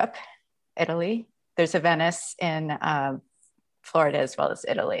Europe, Italy. There's a Venice in Florida as well as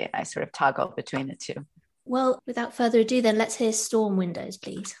Italy. I sort of toggle between the two. Well, without further ado, then let's hear Storm Windows,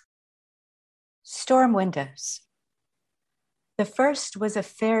 please. Storm Windows. The first was a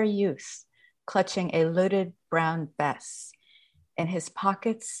fair youth clutching a loaded brown Bess. In his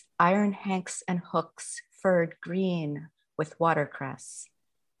pockets, iron hanks and hooks furred green with watercress.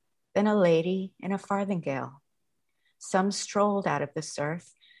 Then a lady in a farthingale. Some strolled out of the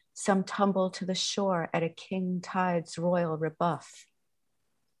surf, some tumbled to the shore at a king tide's royal rebuff.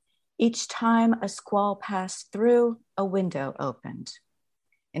 Each time a squall passed through, a window opened.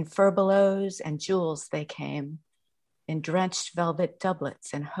 In furbelows and jewels they came, in drenched velvet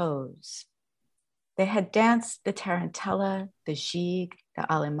doublets and hose. They had danced the tarantella, the gigue, the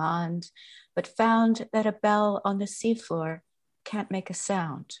allemande, but found that a bell on the seafloor can't make a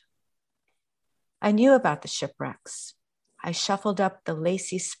sound. I knew about the shipwrecks. I shuffled up the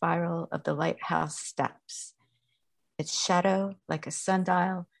lacy spiral of the lighthouse steps. Its shadow, like a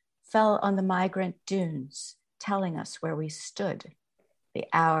sundial, fell on the migrant dunes, telling us where we stood, the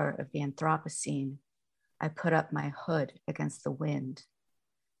hour of the Anthropocene. I put up my hood against the wind.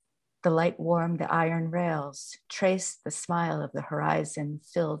 The light warmed the iron rails, traced the smile of the horizon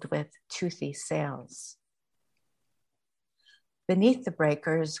filled with toothy sails. Beneath the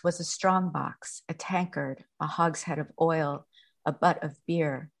breakers was a strongbox, a tankard, a hogshead of oil, a butt of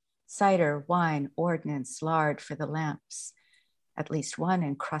beer, cider, wine, ordnance, lard for the lamps, at least one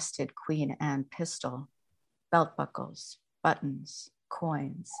encrusted Queen Anne pistol, belt buckles, buttons,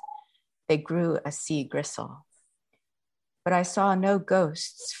 coins. They grew a sea gristle. But I saw no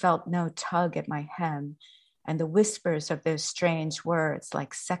ghosts, felt no tug at my hem, and the whispers of those strange words,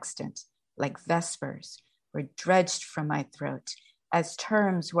 like sextant, like vespers, were dredged from my throat as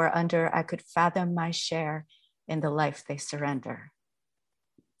terms whereunder I could fathom my share in the life they surrender.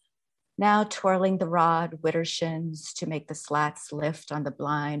 Now twirling the rod, widdershins, to make the slats lift on the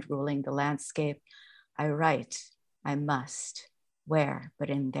blind ruling the landscape, I write, I must, where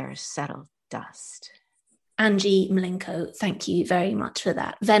but in their settled dust. Angie Mlinko, thank you very much for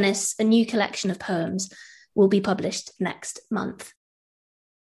that. Venice, a new collection of poems, will be published next month.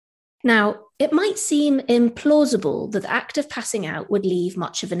 Now, it might seem implausible that the act of passing out would leave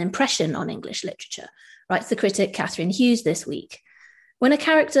much of an impression on English literature, writes the critic Catherine Hughes this week. When a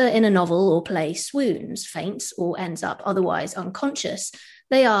character in a novel or play swoons, faints, or ends up otherwise unconscious,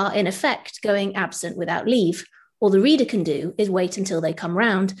 they are, in effect, going absent without leave. All the reader can do is wait until they come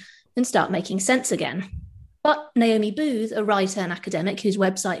round and start making sense again. But Naomi Booth, a writer and academic whose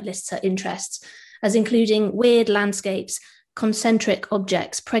website lists her interests as including weird landscapes, concentric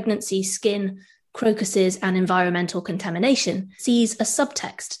objects, pregnancy, skin, crocuses, and environmental contamination, sees a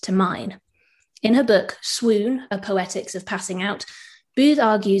subtext to mine. In her book, Swoon, A Poetics of Passing Out, Booth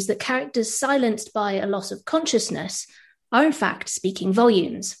argues that characters silenced by a loss of consciousness are in fact speaking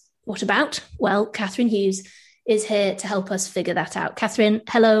volumes. What about? Well, Catherine Hughes is here to help us figure that out. Catherine,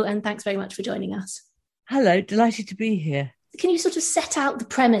 hello, and thanks very much for joining us. Hello, delighted to be here. Can you sort of set out the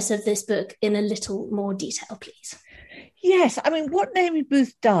premise of this book in a little more detail, please? Yes, I mean, what Naomi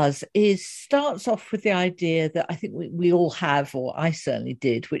Booth does is starts off with the idea that I think we all have, or I certainly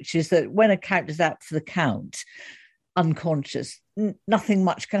did, which is that when a character's out for the count, unconscious, nothing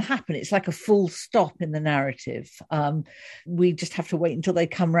much can happen. It's like a full stop in the narrative. We just have to wait until they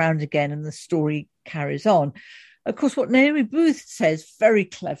come round again and the story carries on. Of course, what Naomi Booth says very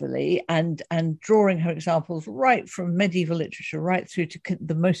cleverly, and drawing her examples right from medieval literature right through to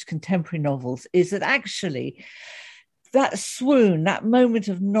the most contemporary novels, is that actually that swoon, that moment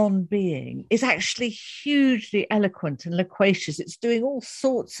of non-being, is actually hugely eloquent and loquacious. It's doing all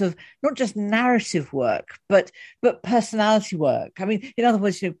sorts of not just narrative work, but personality work. I mean, in other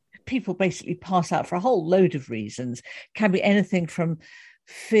words, people basically pass out for a whole load of reasons. Can be anything from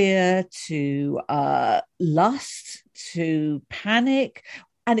fear to lust to panic,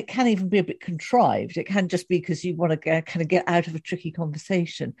 and it can even be a bit contrived. It can just be because you want to kind of get out of a tricky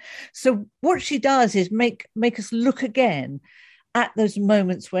conversation. So what she does is make us look again at those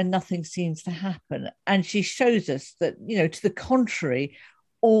moments where nothing seems to happen, and she shows us that, to the contrary,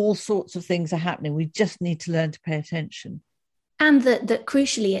 all sorts of things are happening. We just need to learn to pay attention. And that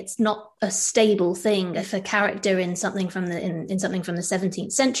crucially, it's not a stable thing. If a character in something from the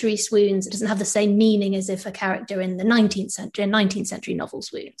 17th century swoons, it doesn't have the same meaning as if a character in the 19th century novel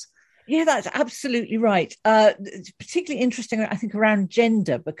swoons. Yeah, that's absolutely right. It's particularly interesting, I think, around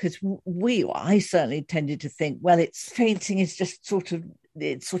gender, because I certainly tended to think, well, fainting is just sort of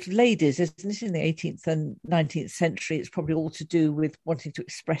ladies, isn't it? In the 18th and 19th century, it's probably all to do with wanting to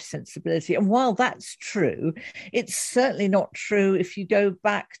express sensibility. And while that's true, it's certainly not true if you go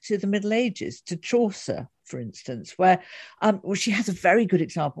back to the Middle Ages, to Chaucer, for instance, where she has a very good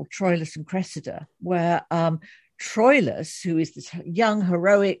example, Troilus and Cressida, where Troilus, who is this young,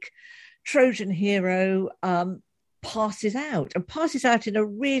 heroic Trojan hero, passes out in a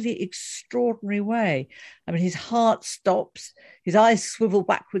really extraordinary way. I mean, his heart stops, his eyes swivel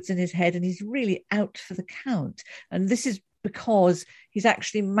backwards in his head, and he's really out for the count. And this is because he's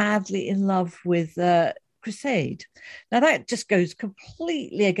actually madly in love with Cresside. Now, that just goes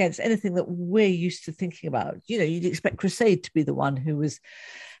completely against anything that we're used to thinking about. You'd expect Cresside to be the one who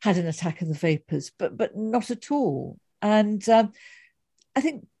had an attack of the vapors, but not at all. And I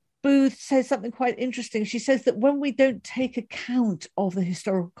think Booth says something quite interesting. She says that when we don't take account of the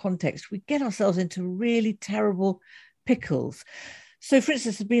historical context, we get ourselves into really terrible pickles. So, for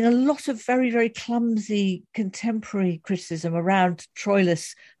instance, there's been a lot of very, very clumsy contemporary criticism around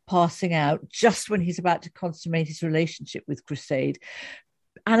Troilus passing out just when he's about to consummate his relationship with Cresside.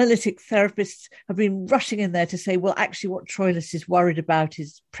 Analytic therapists have been rushing in there to say, well, actually what Troilus is worried about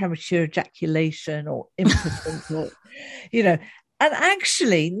is premature ejaculation or impotence or, And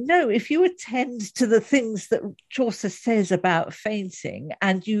actually, no, if you attend to the things that Chaucer says about fainting,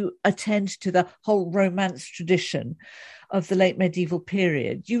 and you attend to the whole romance tradition of the late medieval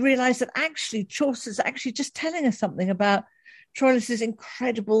period, you realise that actually Chaucer's actually just telling us something about Troilus's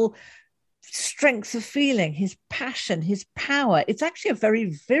incredible strength of feeling, his passion, his power. It's actually a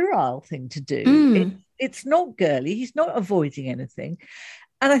very virile thing to do. It's not girly. He's not avoiding anything.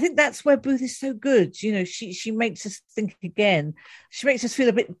 And I think that's where Booth is so good. She makes us think again. She makes us feel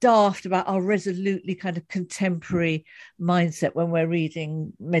a bit daft about our resolutely kind of contemporary mindset when we're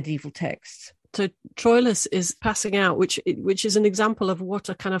reading medieval texts. So Troilus is passing out, which is an example of what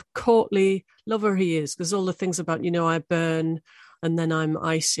a kind of courtly lover he is, because all the things about, I burn and then I'm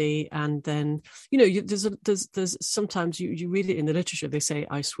icy, and then, there's sometimes you read it in the literature, they say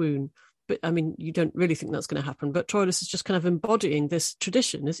I swoon. But I mean, you don't really think that's going to happen. But Troilus is just kind of embodying this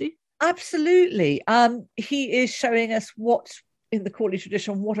tradition, is he? Absolutely. He is showing us in the courtly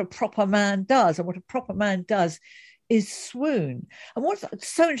tradition, what a proper man does. And what a proper man does is swoon. And what's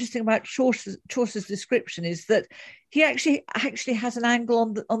so interesting about Chaucer's description is that he actually has an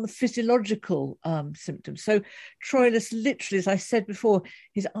angle on the physiological symptoms. So Troilus literally, as I said before,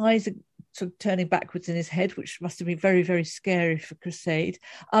 his eyes are sort of turning backwards in his head, which must have been very, very scary for Cresside.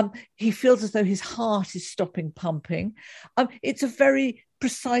 He feels as though his heart is stopping pumping. It's a very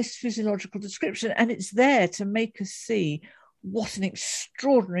precise physiological description, and it's there to make us see what an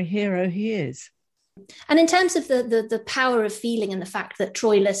extraordinary hero he is. And in terms of the power of feeling and the fact that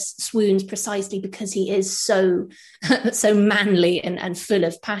Troilus swoons precisely because he is so manly and full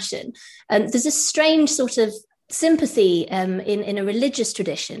of passion, there's a strange sort of sympathy in a religious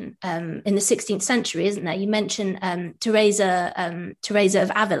tradition in the 16th century, isn't there? You mentioned Teresa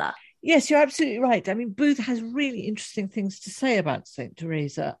of Avila. Yes, you're absolutely right. I mean, Booth has really interesting things to say about St.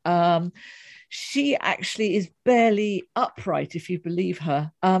 Teresa. She actually is barely upright, if you believe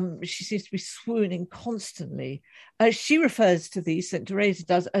her. She seems to be swooning constantly. She refers to these, St. Teresa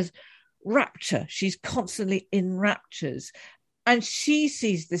does, as rapture. She's constantly in raptures. And she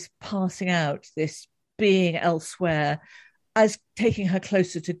sees this passing out, this being elsewhere, as taking her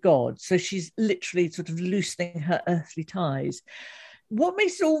closer to God. So she's literally sort of loosening her earthly ties. what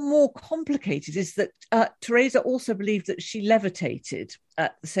makes it all more complicated is that Teresa also believed that she levitated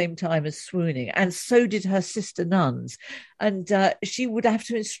at the same time as swooning, and so did her sister nuns. And she would have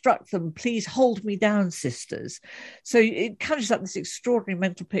to instruct them, please hold me down, sisters. So it conjures up this extraordinary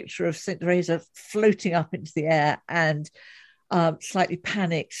mental picture of St. Teresa floating up into the air and slightly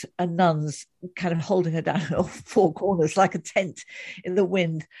panicked, and nuns kind of holding her down off four corners like a tent in the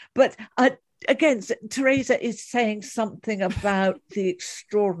wind. But again, Teresa is saying something about the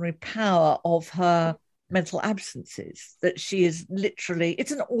extraordinary power of her mental absences, that she is literally,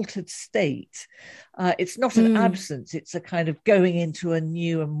 it's an altered state. It's not an absence, it's a kind of going into a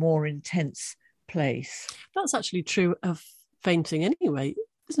new and more intense place. That's actually true of fainting anyway,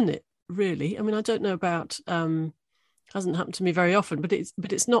 isn't it? Really? I mean, I don't know about, hasn't happened to me very often, but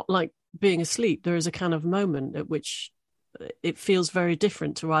it's not like being asleep. There is a kind of moment at which it feels very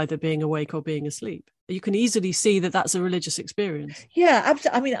different to either being awake or being asleep. You can easily see that that's a religious experience. Yeah,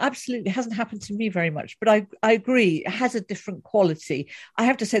 I mean, absolutely. It hasn't happened to me very much, but I agree. It has a different quality. I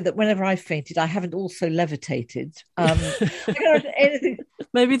have to say that whenever I fainted, I haven't also levitated. Anything.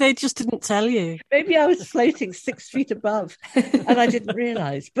 Maybe they just didn't tell you. Maybe I was floating 6 feet above and I didn't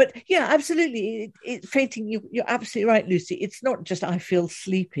realise. But yeah, absolutely. Fainting, you're absolutely right, Lucy. It's not just I feel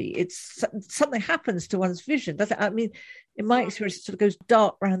sleepy. It's something happens to one's vision. I mean, in my experience, it sort of goes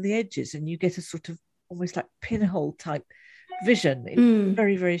dark around the edges and you get a sort of almost like pinhole type vision. It's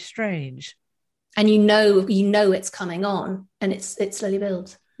very, very strange. And you know it's coming on, and it slowly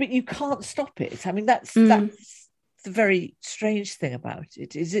builds. But you can't stop it. I mean, that's the very strange thing about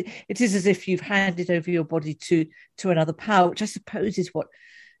it. It is as if you've handed over your body to another power, which I suppose is what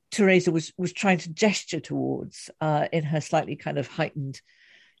Teresa was trying to gesture towards in her slightly kind of heightened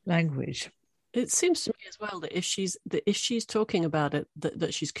language. It seems to me as well that if she's talking about it,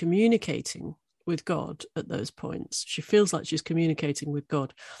 that she's communicating with God at those points, she feels like she's communicating with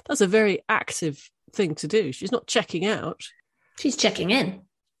God. That's a very active thing to do. She's not checking out. She's checking in.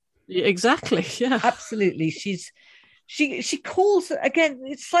 Yeah, exactly. Yeah, absolutely. She calls, again,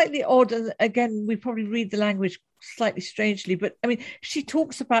 it's slightly odd, and again, we probably read the language slightly strangely, but I mean, she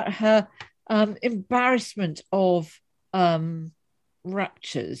talks about her embarrassment of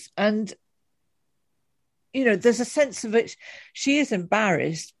raptures, and you know, there's a sense of it. She is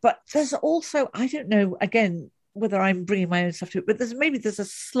embarrassed, but there's also, I don't know, again, whether I'm bringing my own stuff to it, but there's a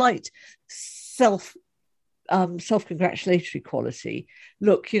slight self-congratulatory quality.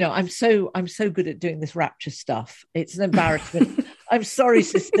 Look, you know, I'm so good at doing this rapture stuff. It's an embarrassment. I'm sorry,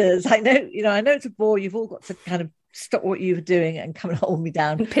 sisters. I know it's a bore. You've all got to kind of stop what you were doing and come and hold me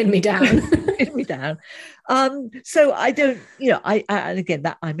down. Pin me down. Pin me down. So I don't, you know, I and again,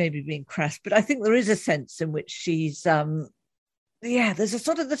 that I may be being crass, but I think there is a sense in which she's there's a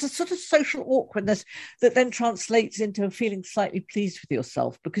sort of social awkwardness that then translates into feeling slightly pleased with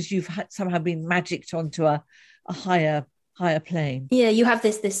yourself because you've somehow been magicked onto a higher plane. Yeah, you have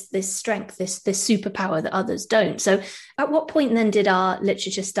this strength, this superpower that others don't. So at what point then did our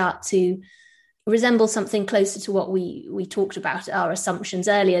literature start to resemble something closer to what we talked about, our assumptions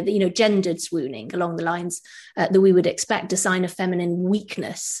earlier, that, you know, gendered swooning along the lines that we would expect, a sign of feminine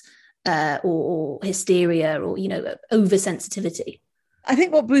weakness or hysteria or, you know, oversensitivity? I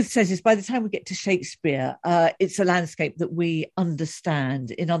think what Booth says is by the time we get to Shakespeare, it's a landscape that we understand.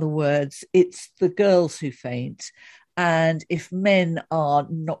 In other words, it's the girls who faint. And if men are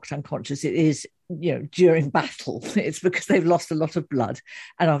knocked unconscious, it is, you know, during battle. It's because they've lost a lot of blood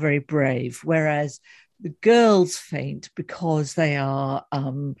and are very brave. Whereas the girls faint because they are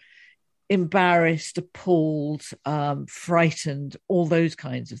embarrassed, appalled, frightened, all those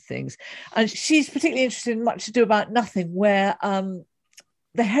kinds of things. And she's particularly interested in Much Ado About Nothing, where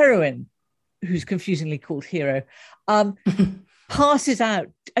the heroine, who's confusingly called Hero, passes out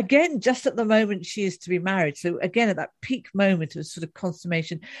again just at the moment she is to be married. So again, at that peak moment of sort of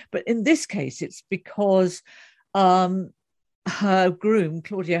consummation. But in this case, it's because her groom,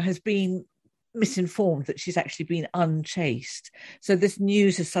 Claudio, has been misinformed that she's actually been unchaste. So this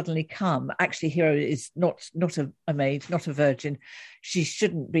news has suddenly come. Actually, Hero is not a maid, not a virgin. She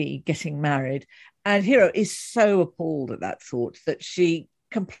shouldn't be getting married. And Hero is so appalled at that thought that she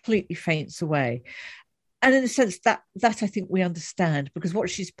completely faints away. And in a sense, that I think we understand, because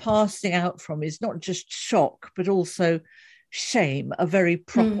what she's passing out from is not just shock, but also shame, a very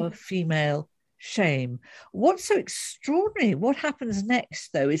proper female shame. What's so extraordinary, what happens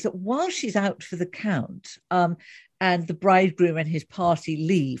next, though, is that while she's out for the count and the bridegroom and his party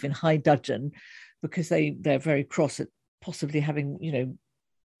leave in high dudgeon because they're very cross at possibly having, you know,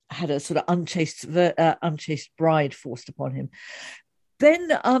 had a sort of unchaste bride forced upon him, Then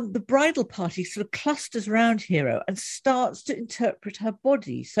the bridal party sort of clusters around Hero and starts to interpret her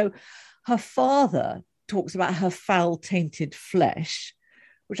body. So her father talks about her foul-tainted flesh,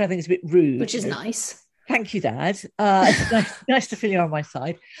 which I think is a bit rude. Which is nice. Thank you, Dad. It's nice to feel you on my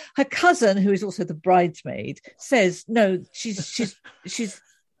side. Her cousin, who is also the bridesmaid, says, no, she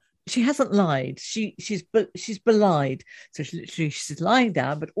hasn't lied. She's belied. So she's lying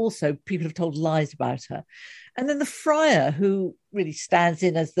down, but also people have told lies about her. And then the friar, who really stands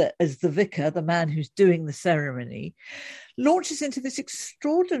in as the vicar, the man who's doing the ceremony, launches into this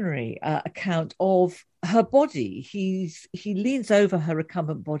extraordinary account of her body. He leans over her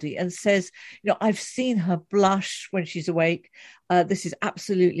recumbent body and says, I've seen her blush when she's awake. This is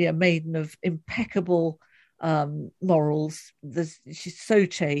absolutely a maiden of impeccable morals. She's so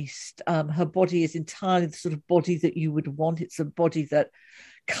chaste. Her body is entirely the sort of body that you would want. It's a body that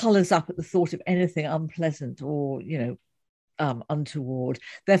colours up at the thought of anything unpleasant or, untoward.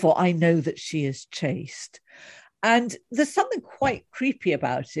 Therefore, I know that she is chaste. And there's something quite creepy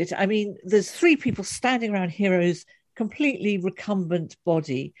about it. I mean, there's three people standing around Hero's completely recumbent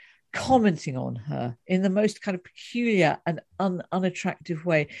body, commenting on her in the most kind of peculiar and unattractive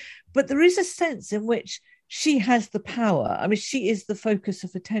way. But there is a sense in which she has the power. I mean, she is the focus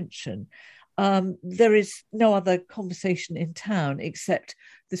of attention. There is no other conversation in town except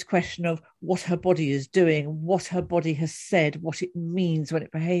this question of what her body is doing, what her body has said, what it means when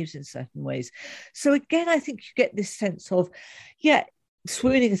it behaves in certain ways. So again, I think you get this sense of,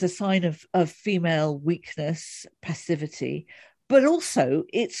 swooning is a sign of female weakness, passivity, but also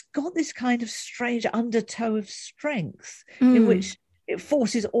it's got this kind of strange undertow of strength in which it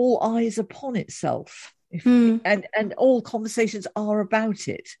forces all eyes upon itself. And all conversations are about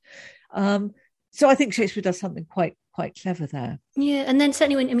it. So I think Shakespeare does something quite clever there. Yeah, and then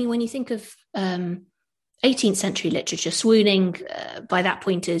certainly when you think of 18th century literature, swooning by that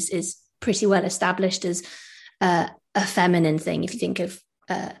point is pretty well established as a feminine thing. If you think of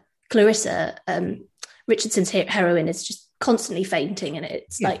Clarissa, Richardson's heroine is just constantly fainting, and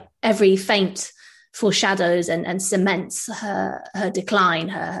it's like every feint foreshadows and cements her decline,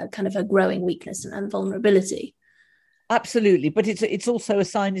 her kind of her growing weakness and vulnerability. Absolutely, but it's also a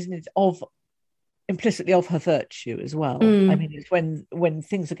sign, isn't it, of implicitly of her virtue as well. I mean, it's when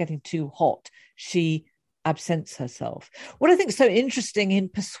things are getting too hot, she absents herself. What I think is so interesting in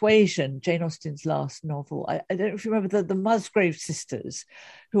Persuasion, Jane Austen's last novel, I don't know if you remember the Musgrave sisters,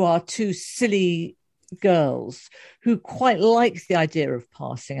 who are two silly girls who quite like the idea of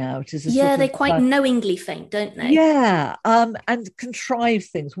passing out as a sort they of, quite knowingly faint, don't they? And contrive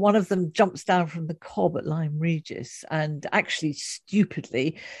things. One of them jumps down from the cob at Lyme Regis, and actually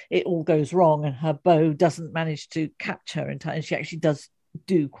stupidly it all goes wrong and her bow doesn't manage to catch her in time, and she actually does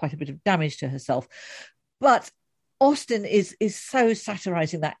do quite a bit of damage to herself. But Austen is so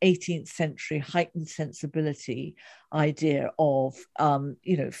satirizing that 18th century heightened sensibility idea of,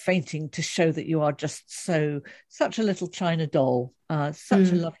 fainting to show that you are just such a little china doll,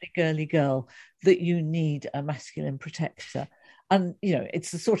 such a lovely girly girl that you need a masculine protector. And, it's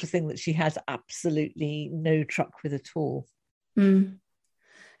the sort of thing that she has absolutely no truck with at all.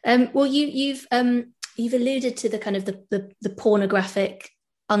 Well, you've alluded to the kind of the pornographic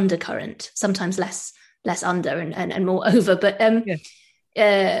undercurrent, sometimes less under and more over, but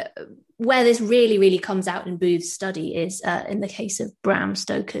where this really, really comes out in Booth's study is in the case of Bram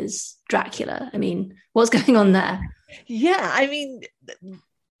Stoker's Dracula. I mean, what's going on there? Yeah, I mean,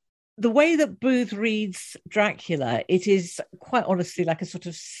 the way that Booth reads Dracula, it is quite honestly like a sort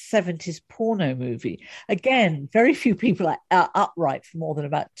of 70s porno movie. Again, very few people are upright for more than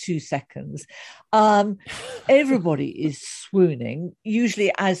about 2 seconds. Everybody is swooning,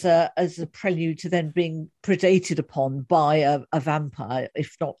 usually as a prelude to then being predated upon by a vampire,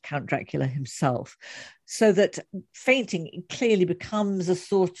 if not Count Dracula himself. So that fainting clearly becomes a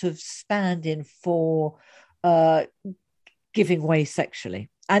sort of stand-in for giving way sexually.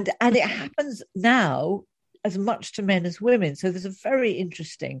 And it happens now as much to men as women. So there's a very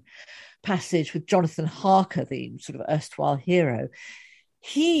interesting passage with Jonathan Harker, the sort of erstwhile hero.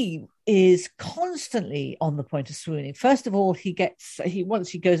 He is constantly on the point of swooning. First of all, once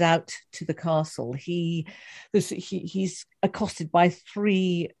he goes out to the castle, he's accosted by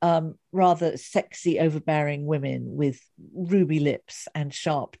 3 rather sexy, overbearing women with ruby lips and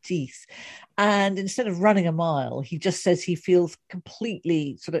sharp teeth. And instead of running a mile, he just says he feels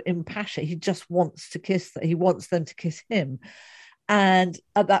completely sort of impassioned. He just wants to kiss them. He wants them to kiss him. And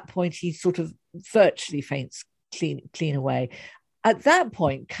at that point, he sort of virtually faints clean away. At that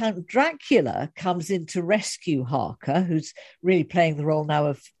point, Count Dracula comes in to rescue Harker, who's really playing the role now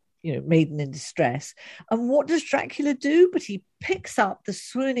of maiden in distress. And what does Dracula do? But he picks up the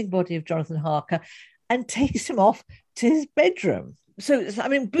swooning body of Jonathan Harker and takes him off to his bedroom. So, I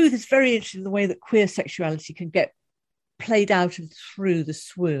mean, Booth is very interested in the way that queer sexuality can get played out and through the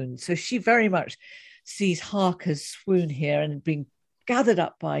swoon. So she very much sees Harker's swoon here and being gathered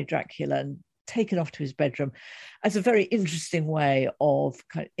up by Dracula and taken off to his bedroom as a very interesting way of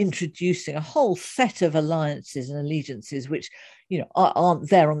kind of introducing a whole set of alliances and allegiances which aren't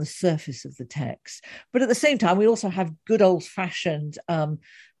there on the surface of the text. But at the same time, we also have good old-fashioned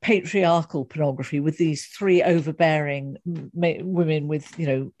patriarchal pornography with these three overbearing women with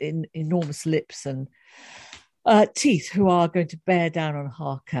enormous lips and teeth who are going to bear down on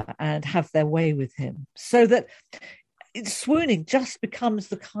Harker and have their way with him, so that swooning just becomes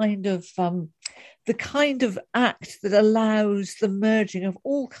the kind of act that allows the merging of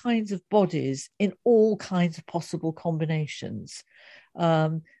all kinds of bodies in all kinds of possible combinations.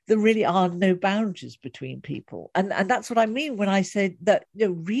 There really are no boundaries between people, and that's what I mean when I said that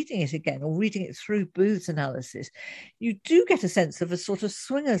reading it again or reading it through Booth's analysis, you do get a sense of a sort of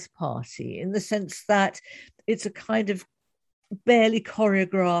swingers party, in the sense that it's a kind of barely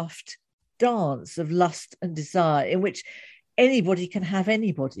choreographed dance of lust and desire in which anybody can have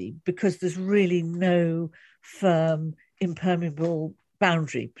anybody, because there's really no firm, impermeable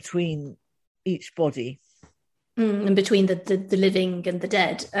boundary between each body. And between the living and the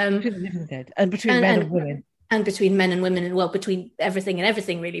dead. Between the living and dead, and between men and women. And between men and women, and between everything and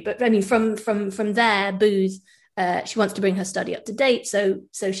everything, really. But I mean, from there, Booth, she wants to bring her study up to date, so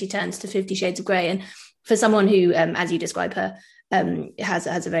she turns to 50 Shades of Grey. And for someone who, as you describe her, has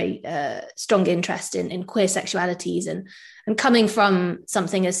a very strong interest in queer sexualities and coming from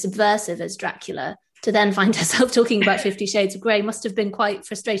something as subversive as Dracula, to then find herself talking about 50 Shades of Grey must have been quite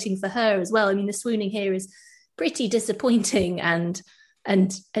frustrating for her as well. I mean, the swooning here is pretty disappointing and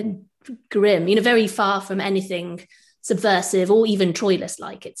grim, very far from anything subversive or even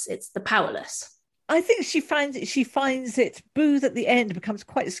Troilus-like. It's the powerless. I think she finds it. Booth at the end becomes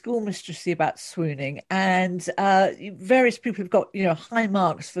quite schoolmistressy about swooning, and various people have got high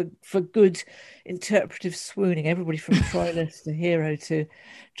marks for good interpretive swooning. Everybody from Troilus to Hero to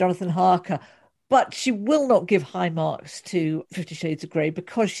Jonathan Harker. But she will not give high marks to 50 Shades of Grey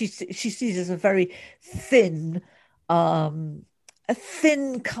because she sees it as a very thin, kind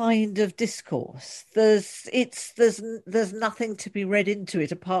of discourse. There's nothing to be read into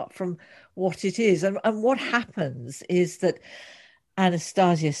it apart from what it is. And what happens is that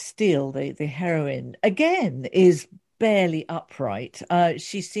Anastasia Steele, the heroine, again is barely upright.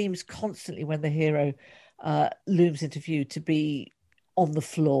 She seems constantly, when the hero looms into view, to be on the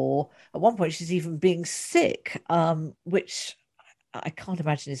floor. At one point she's even being sick, which I can't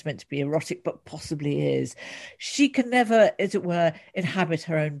imagine is meant to be erotic, but possibly is. She can never, as it were, inhabit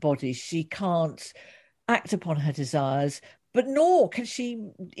her own body. She can't act upon her desires, but nor can she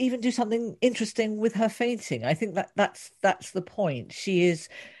even do something interesting with her fainting. I think that's the point. She is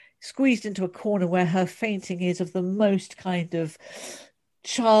squeezed into a corner where her fainting is of the most kind of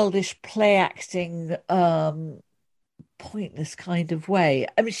childish play acting, pointless kind of way.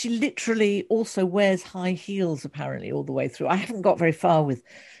 I mean, she literally also wears high heels apparently all the way through. I haven't got very far with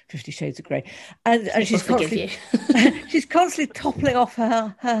 50 Shades of Grey, and she's constantly she's constantly toppling off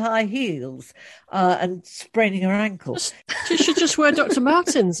her high heels and spraining her ankles. She should just wear Dr.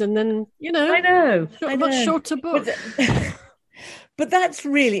 Martens, and then I know much shorter book. But that's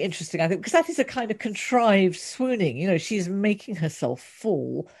really interesting, I think, because that is a kind of contrived swooning. She's making herself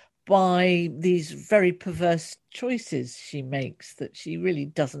fall by these very perverse choices she makes that she really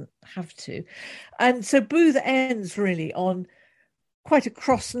doesn't have to. And so Booth ends really on quite a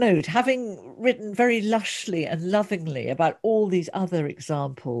cross note, having written very lushly and lovingly about all these other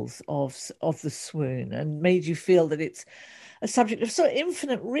examples of the swoon, and made you feel that it's a subject of sort of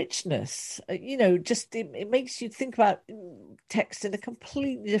infinite richness. It makes you think about text in a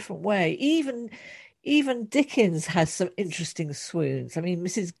completely different way. Even Dickens has some interesting swoons. I mean,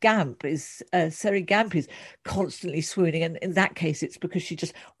 Mrs. Gamp Seri Gamp is constantly swooning, and in that case, it's because she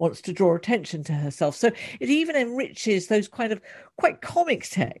just wants to draw attention to herself. So it even enriches those kind of quite comic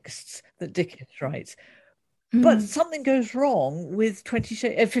texts that Dickens writes. But something goes wrong with 50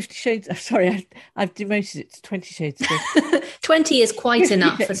 Shades. Sorry, I've demoted it to 20 Shades. 20 is quite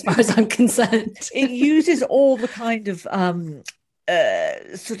enough as far as I'm concerned. It uses all the kind of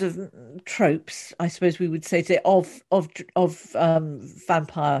sort of tropes, I suppose we would say, of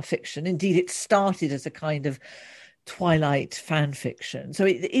vampire fiction. Indeed, it started as a kind of Twilight fan fiction. So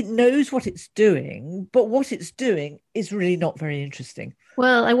it knows what it's doing, but what it's doing is really not very interesting.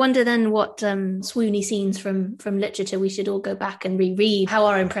 Well, I wonder then what swoony scenes from literature we should all go back and reread. How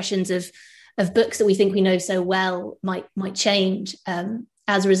our impressions of books that we think we know so well might change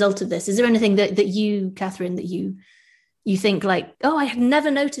as a result of this. Is there anything that you, Catherine, that you think like, oh, I had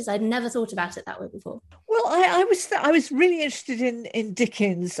never noticed, I'd never thought about it that way before? Well, I was really interested in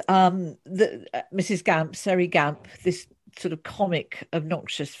Dickens, Mrs. Gamp, Sari Gamp, this sort of comic,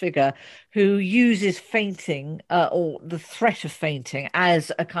 obnoxious figure who uses fainting or the threat of fainting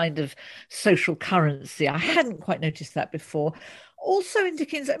as a kind of social currency. I hadn't quite noticed that before. Also in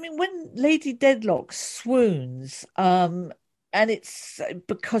Dickens, I mean, when Lady Dedlock swoons, and it's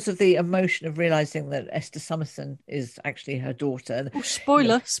because of the emotion of realising that Esther Summerson is actually her daughter. Oh,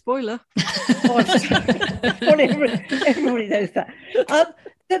 spoiler. Well, everybody knows that.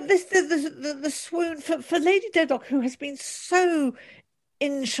 The swoon for Lady Dedlock, who has been so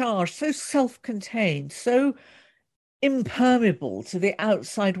in charge, so self-contained, so impermeable to the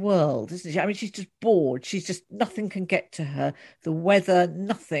outside world, isn't she? I mean, she's just bored. She's just, nothing can get to her. The weather,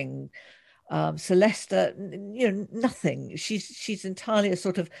 nothing. Celesta, nothing. She's entirely a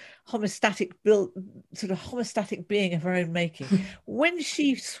sort of homeostatic being of her own making. When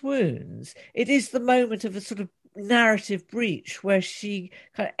she swoons, it is the moment of a sort of narrative breach where she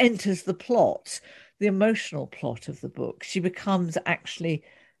kind of enters the plot, the emotional plot of the book. She becomes actually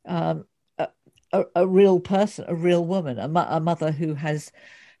a real person, a real woman, a mother who has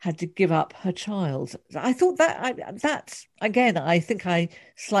had to give up her child. I thought that's again, I think I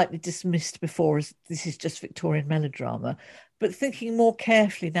slightly dismissed before as this is just Victorian melodrama, but thinking more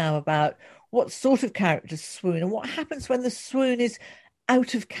carefully now about what sort of characters swoon and what happens when the swoon is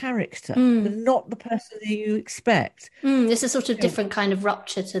out of character, not the person that you expect. It's a sort of different kind of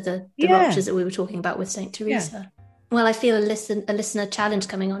rupture to the ruptures that we were talking about with St. Teresa. Yeah. Well, I feel a listener challenge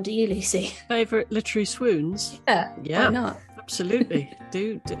coming on to you, Lucy. Favourite literary swoons? Yeah. Why not? Absolutely.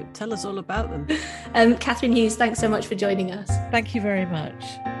 do tell us all about them. Catherine Hughes, thanks so much for joining us. Thank you very much.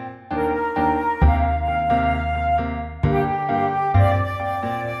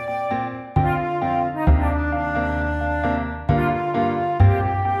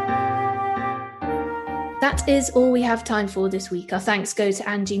 That is all we have time for this week. Our thanks go to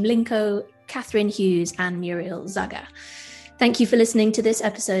Angie Mlinko, Catherine Hughes and Muriel Zaga. Thank you for listening to this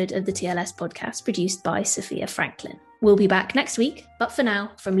episode of the TLS podcast produced by Sophia Franklin. We'll be back next week, but for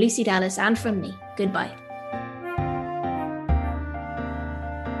now, from Lucy Dallas and from me, goodbye.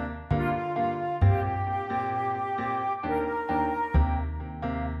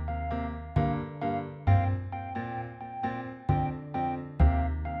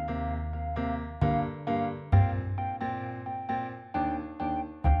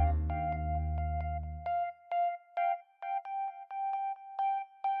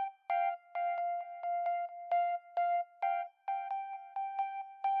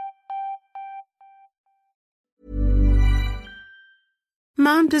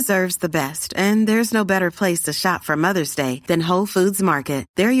 Mom deserves the best, and there's no better place to shop for Mother's Day than Whole Foods Market.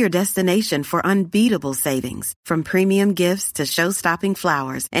 They're your destination for unbeatable savings, from premium gifts to show-stopping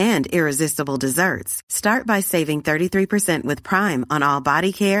flowers and irresistible desserts. Start by saving 33% with Prime on all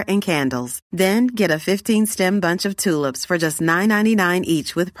body care and candles. Then get a 15-stem bunch of tulips for just $9.99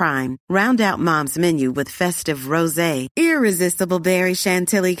 each with Prime. Round out Mom's menu with festive rosé, irresistible berry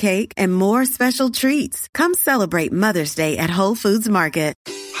chantilly cake, and more special treats. Come celebrate Mother's Day at Whole Foods Market.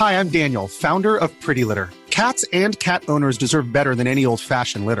 Hi, I'm Daniel, founder of Pretty Litter. Cats and cat owners deserve better than any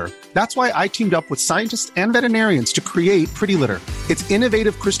old-fashioned litter. That's why I teamed up with scientists and veterinarians to create Pretty Litter. Its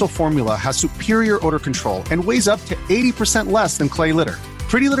innovative crystal formula has superior odor control and weighs up to 80% less than clay litter.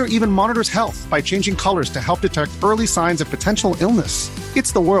 Pretty Litter even monitors health by changing colors to help detect early signs of potential illness.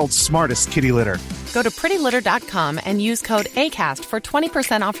 It's the world's smartest kitty litter. Go to prettylitter.com and use code ACAST for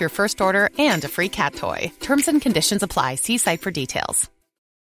 20% off your first order and a free cat toy. Terms and conditions apply. See site for details.